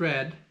your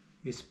thread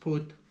is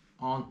put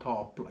on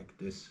top like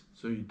this,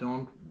 so you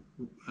don't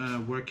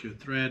work your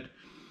thread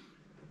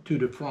to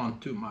the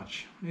front too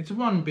much. It's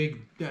one big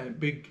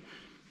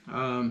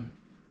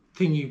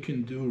thing you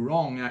can do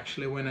wrong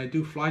actually. When I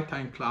do fly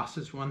time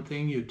classes, one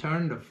thing, you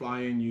turn the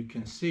fly and you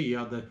can see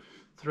how the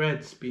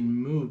thread's been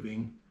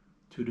moving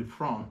to the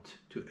front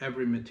to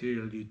every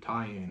material you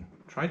tie in.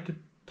 Try to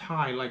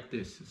tie like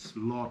this, it's a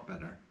lot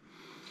better.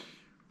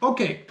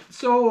 Okay,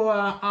 so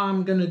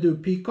I'm gonna do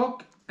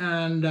peacock,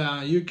 and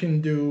you can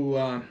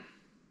do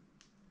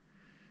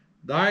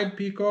dyed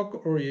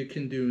peacock or you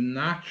can do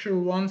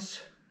natural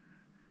ones.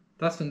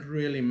 Doesn't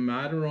really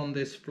matter on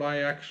this fly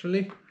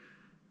actually.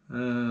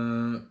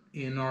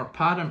 In our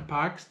pattern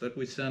packs that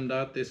we send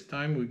out this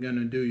time, we're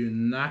gonna do you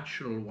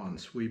natural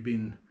ones. We've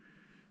been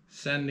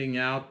sending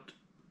out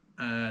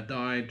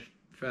dyed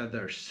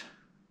feathers,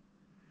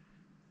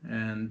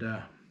 and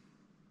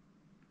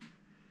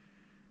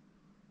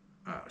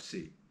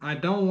see, I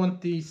don't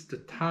want these to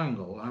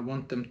tangle. I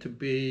want them to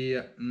be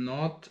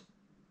not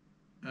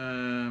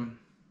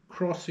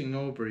crossing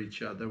over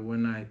each other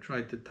when I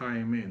try to tie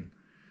them in.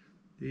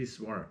 These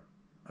were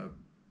a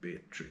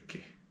bit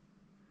tricky,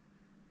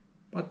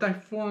 but I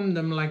formed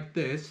them like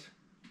this,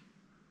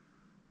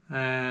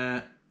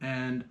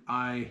 and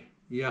I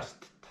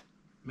just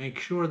make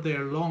sure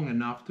they're long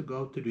enough to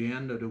go to the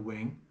end of the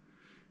wing,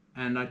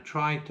 and I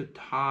try to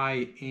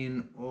tie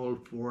in all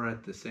four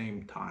at the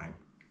same time,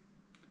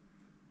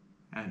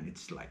 and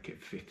it's like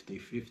a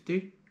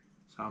 50-50.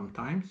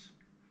 Sometimes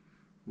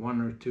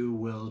one or two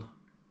will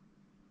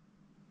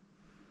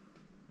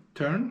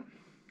turn,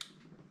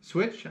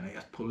 switch, and I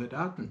just pull it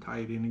out and tie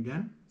it in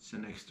again. It's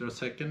an extra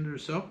second or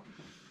so.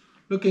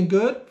 Looking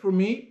good for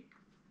me.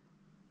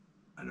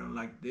 I don't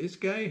like this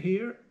guy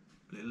here.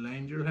 Little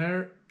angel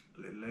hair,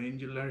 little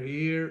angel hair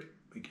here.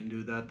 We can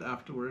do that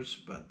afterwards,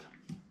 but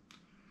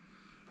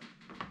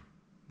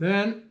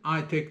then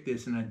I take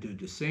this and I do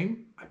the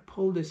same. I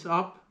pull this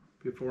up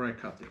before I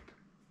cut it.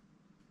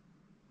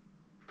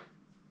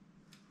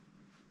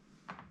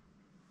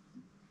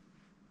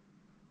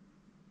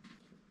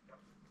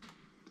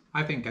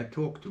 I think I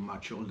talk too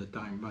much all the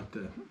time, but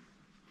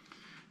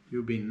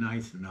you've been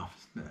nice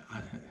enough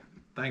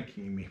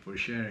thanking me for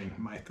sharing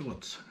my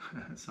thoughts.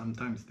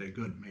 Sometimes they're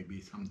good,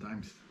 maybe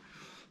sometimes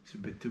it's a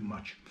bit too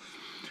much.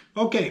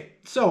 Okay,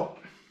 so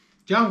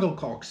jungle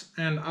cocks,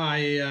 and I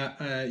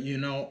you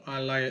know,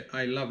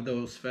 I love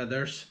those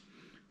feathers,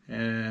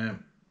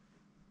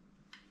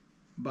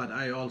 but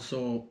I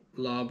also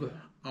love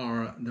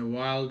the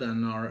wild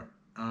and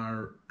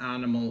our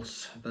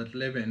animals that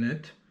live in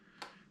it.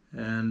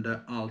 And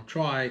I'll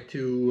try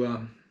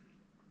to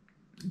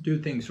do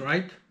things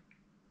right.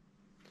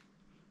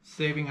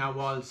 Saving our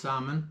wild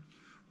salmon.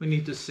 We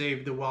need to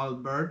save the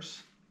wild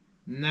birds.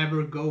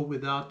 Never go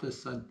without the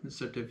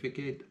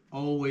certificate.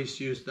 Always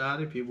use that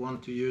if you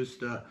want to use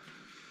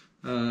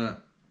the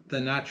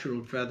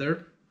natural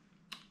feather.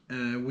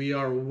 We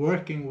are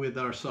working with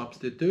our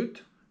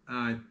substitute.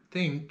 I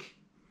think,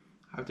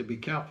 I have to be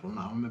careful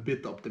now, I'm a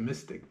bit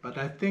optimistic, but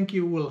I think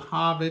you will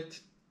have it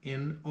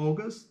in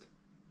August.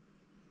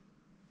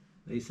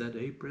 They said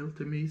April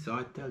to me, so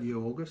I tell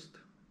you August.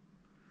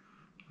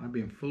 I've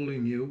been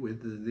fooling you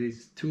with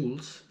these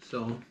tools,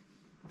 so.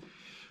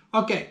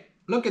 Okay,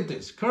 look at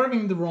this,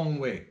 curving the wrong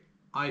way.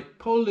 I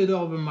pulled it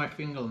over my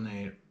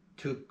fingernail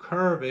to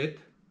curve it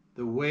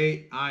the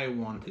way I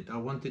want it. I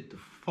want it to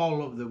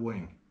follow the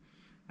wing.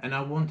 And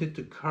I want it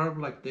to curve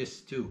like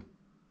this too.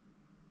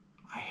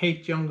 I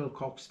hate jungle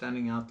cocks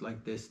standing out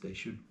like this. They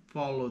should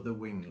follow the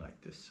wing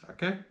like this,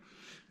 okay?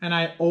 And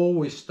I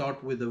always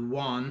start with the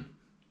one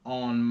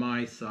on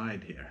my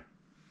side here,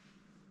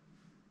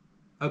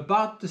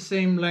 about the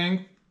same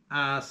length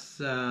as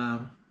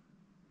the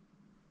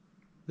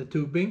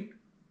tubing.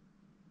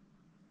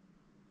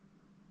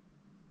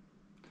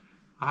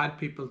 I had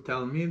people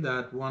tell me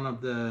that one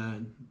of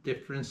the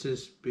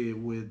differences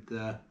with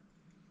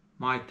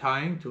my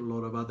tying to a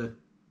lot of other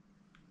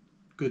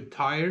good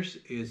tyers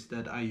is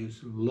that I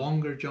use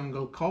longer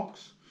jungle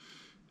cocks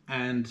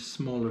and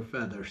smaller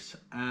feathers,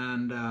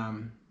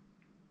 and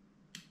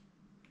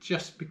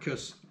just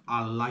because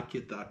I like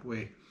it that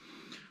way.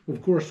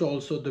 Of course,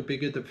 also the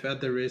bigger the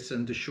feather is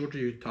and the shorter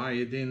you tie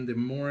it in, the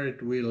more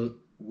it will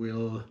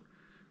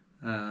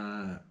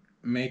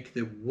make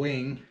the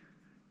wing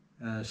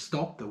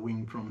stop the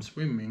wing from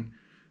swimming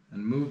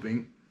and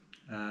moving.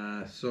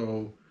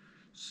 So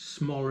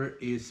smaller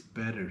is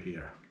better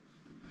here.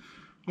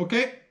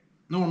 Okay,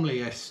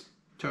 normally I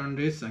turn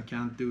this, I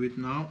can't do it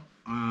now.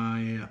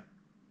 I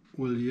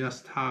will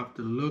just have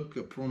to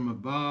look from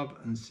above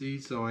and see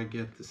so I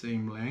get the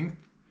same length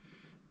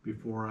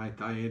before I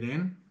tie it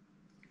in.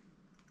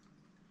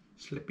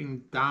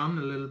 Slipping down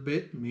a little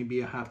bit,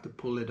 maybe I have to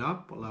pull it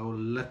up, but I will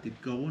let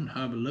it go and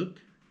have a look.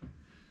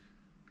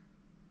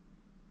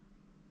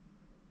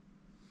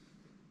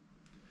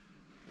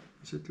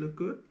 Does it look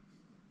good?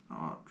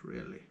 Not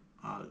really.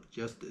 I'll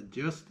just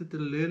adjust it a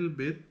little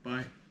bit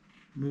by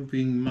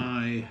moving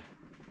my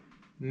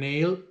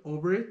nail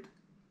over it,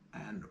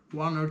 and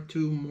one or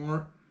two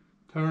more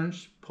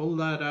turns, pull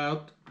that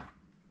out,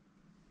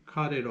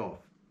 cut it off.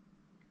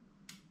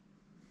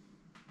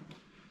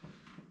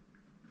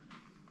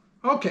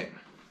 Okay,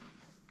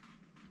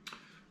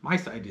 my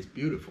side is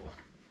beautiful.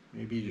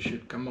 Maybe you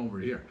should come over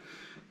here.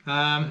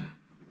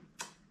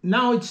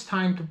 Now it's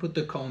time to put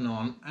the cone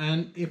on,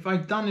 and if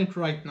I've done it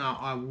right now,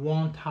 I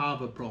won't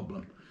have a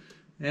problem.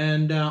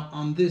 And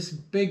on this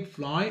big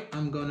fly,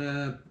 I'm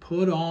gonna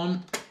put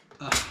on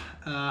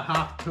a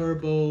half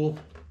turbo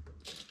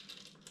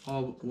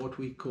of what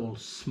we call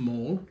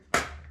small,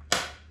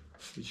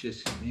 which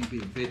is maybe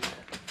a bit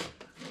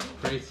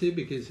crazy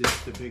because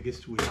it's the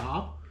biggest we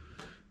have.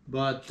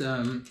 But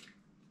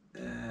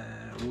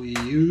we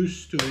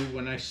used to,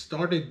 when I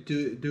started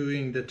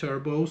doing the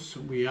turbos,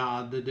 we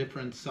had the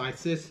different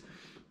sizes,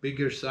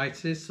 bigger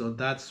sizes, so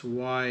that's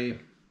why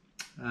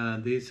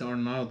these are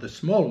now the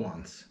small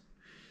ones,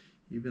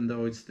 even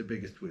though it's the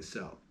biggest we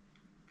sell.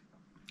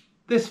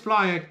 This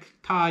fly I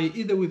tie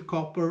either with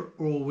copper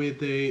or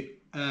with a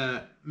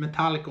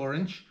metallic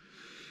orange.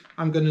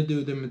 I'm gonna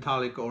do the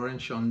metallic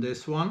orange on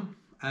this one,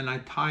 and I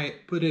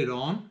put it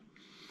on,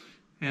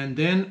 and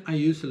then I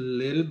use a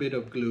little bit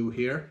of glue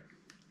here.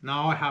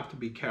 Now I have to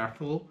be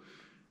careful,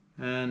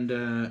 and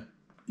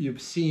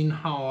you've seen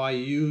how I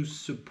use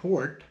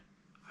support.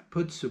 I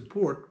put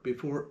support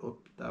before, oh,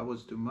 that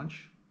was too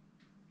much,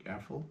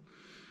 careful,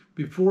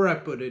 before I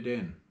put it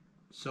in.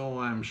 So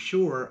I'm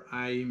sure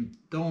I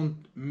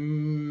don't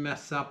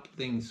mess up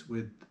things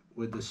with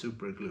the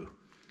super glue.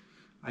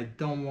 I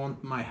don't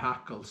want my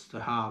hackles to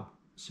have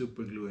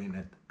super glue in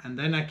it. And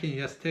then I can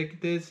just take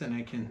this and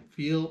I can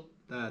feel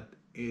that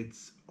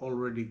it's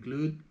already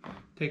glued.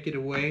 Take it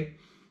away,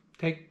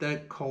 take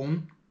the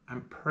cone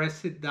and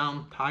press it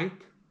down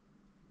tight.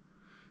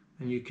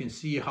 And you can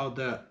see how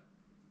the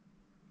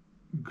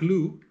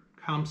glue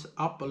comes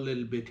up a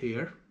little bit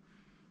here,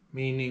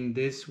 meaning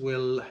this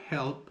will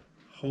help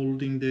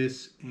holding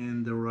this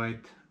in the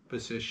right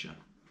position.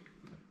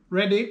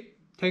 Ready?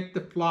 Take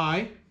the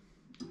fly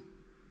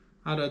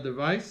out of the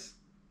vise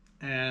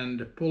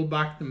and pull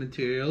back the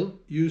material.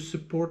 Use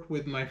support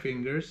with my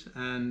fingers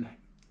and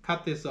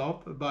cut this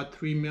off about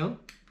 3 mil.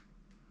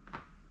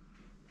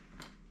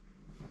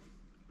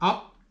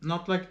 Up,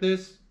 not like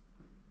this.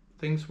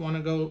 Things want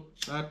to go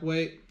that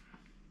way.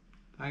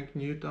 Thank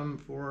Newton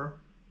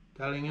for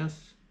telling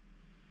us.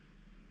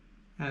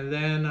 And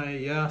then I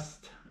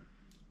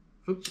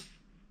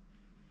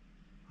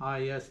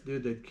just do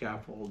the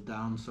careful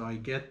down so I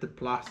get the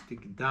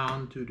plastic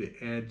down to the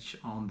edge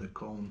on the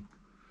cone.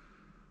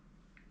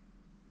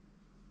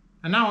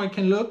 And now I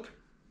can look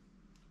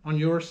on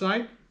your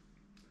side.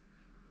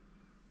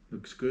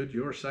 Looks good,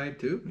 your side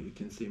too. You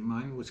can see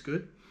mine was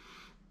good.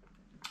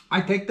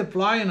 I take the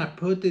fly and I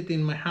put it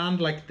in my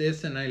hand like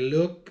this, and I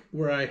look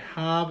where I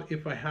have,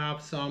 if I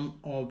have some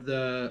of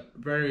the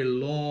very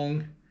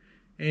long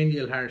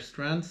angel hair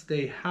strands.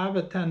 They have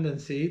a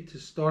tendency to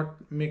start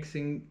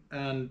mixing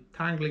and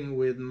tangling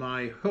with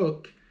my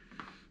hook,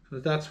 so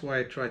that's why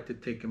I try to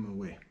take them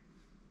away.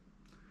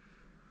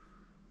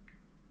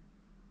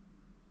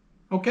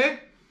 Okay,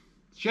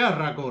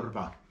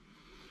 Sierrakorva,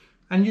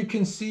 and you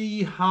can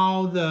see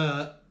how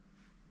the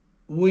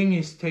wing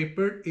is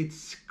tapered.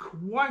 It's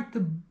quite a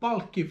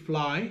bulky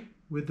fly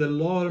with a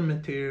lot of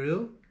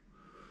material.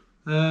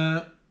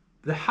 The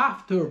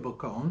half turbo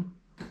cone,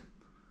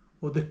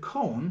 or the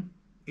cone,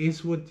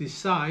 is what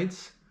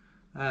decides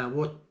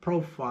what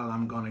profile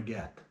I'm gonna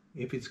get.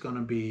 If it's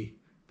gonna be,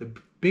 the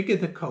bigger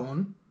the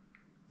cone,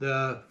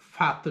 the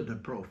fatter the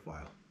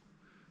profile.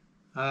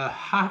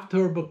 Half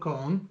turbo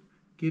cone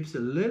gives a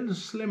little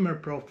slimmer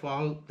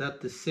profile than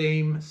the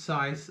same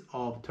size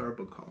of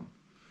turbo cone.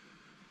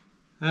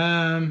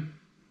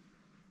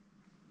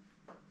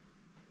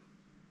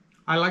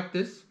 I like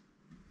this.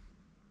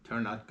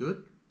 Turned out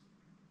good.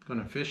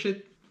 Gonna fish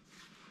it.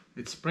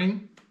 It's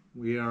spring.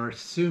 We are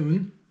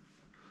soon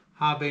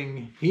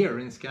having, here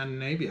in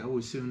Scandinavia,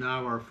 we soon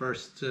have our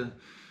first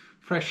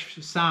fresh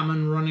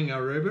salmon running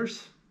our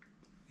rivers.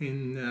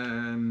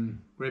 In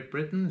Great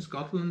Britain,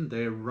 Scotland,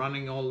 they're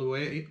running all the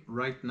way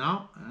right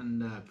now,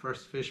 and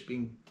first fish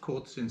being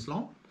caught since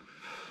long.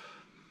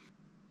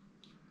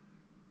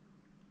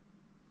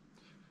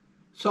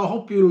 So I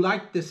hope you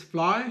like this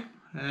fly.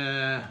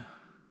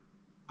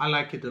 I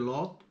like it a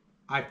lot.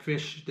 I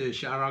fish the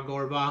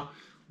Sierrakorva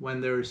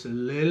when there is a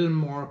little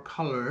more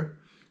color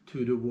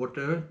to the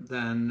water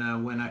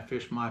than when I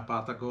fish my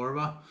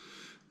Pahtakorva.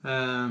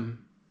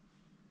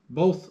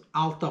 Both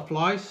Alta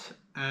flies,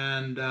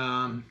 and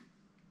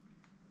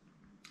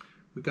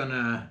we're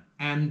gonna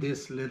end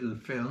this little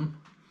film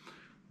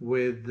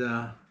with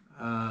a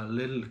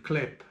little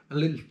clip, a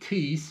little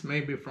tease,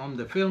 maybe from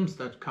the films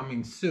that are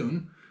coming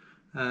soon,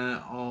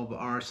 of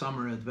our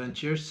summer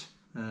adventures.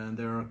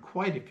 There are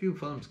quite a few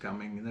films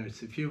coming.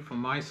 There's a few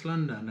from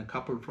Iceland and a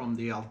couple from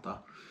the Alta.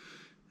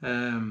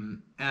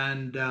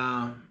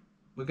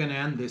 We're gonna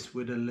end this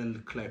with a little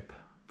clip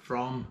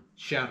from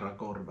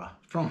Sierrakorva,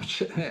 from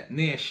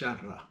near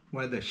Sierra,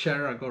 where the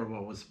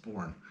Sierrakorva was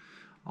born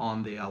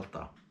on the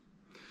Alta.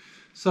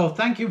 So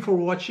thank you for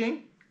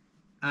watching.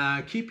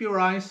 Keep your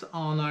eyes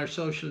on our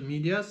social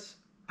medias,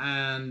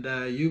 and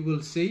you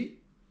will see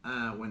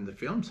when the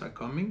films are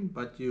coming,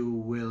 but you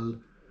will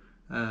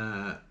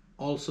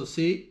also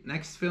see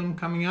next film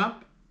coming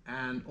up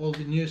and all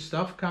the new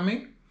stuff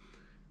coming.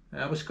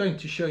 I was going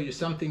to show you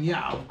something.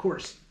 Yeah, of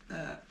course.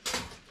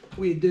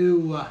 We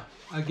do,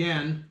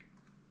 again,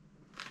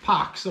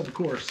 packs, of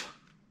course.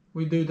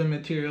 We do the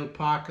material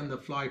pack and the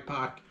fly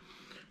pack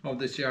of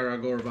the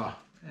Sierrakorva.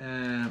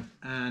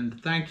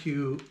 And thank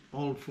you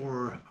all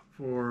for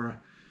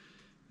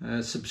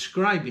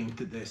subscribing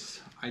to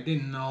this. I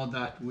didn't know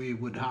that we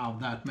would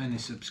have that many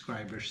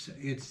subscribers.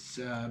 It's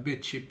a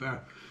bit cheaper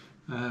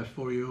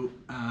for you,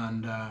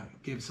 and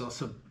gives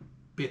us a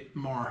bit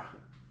more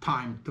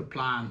time to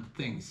plan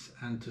things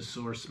and to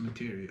source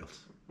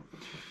materials.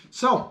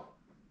 So,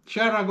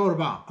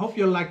 Sierrakorva, hope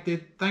you liked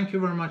it. Thank you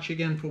very much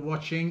again for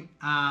watching,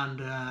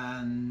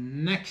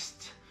 and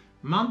next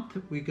month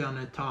we're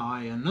gonna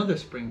tie another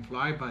spring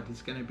fly, but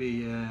it's gonna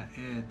be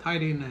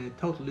tied in a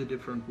totally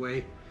different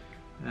way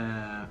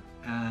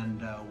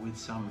and with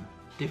some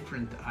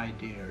different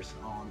ideas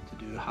on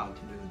how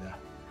to do the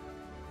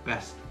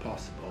best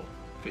possible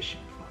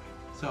fishing fly.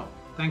 So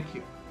thank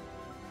you.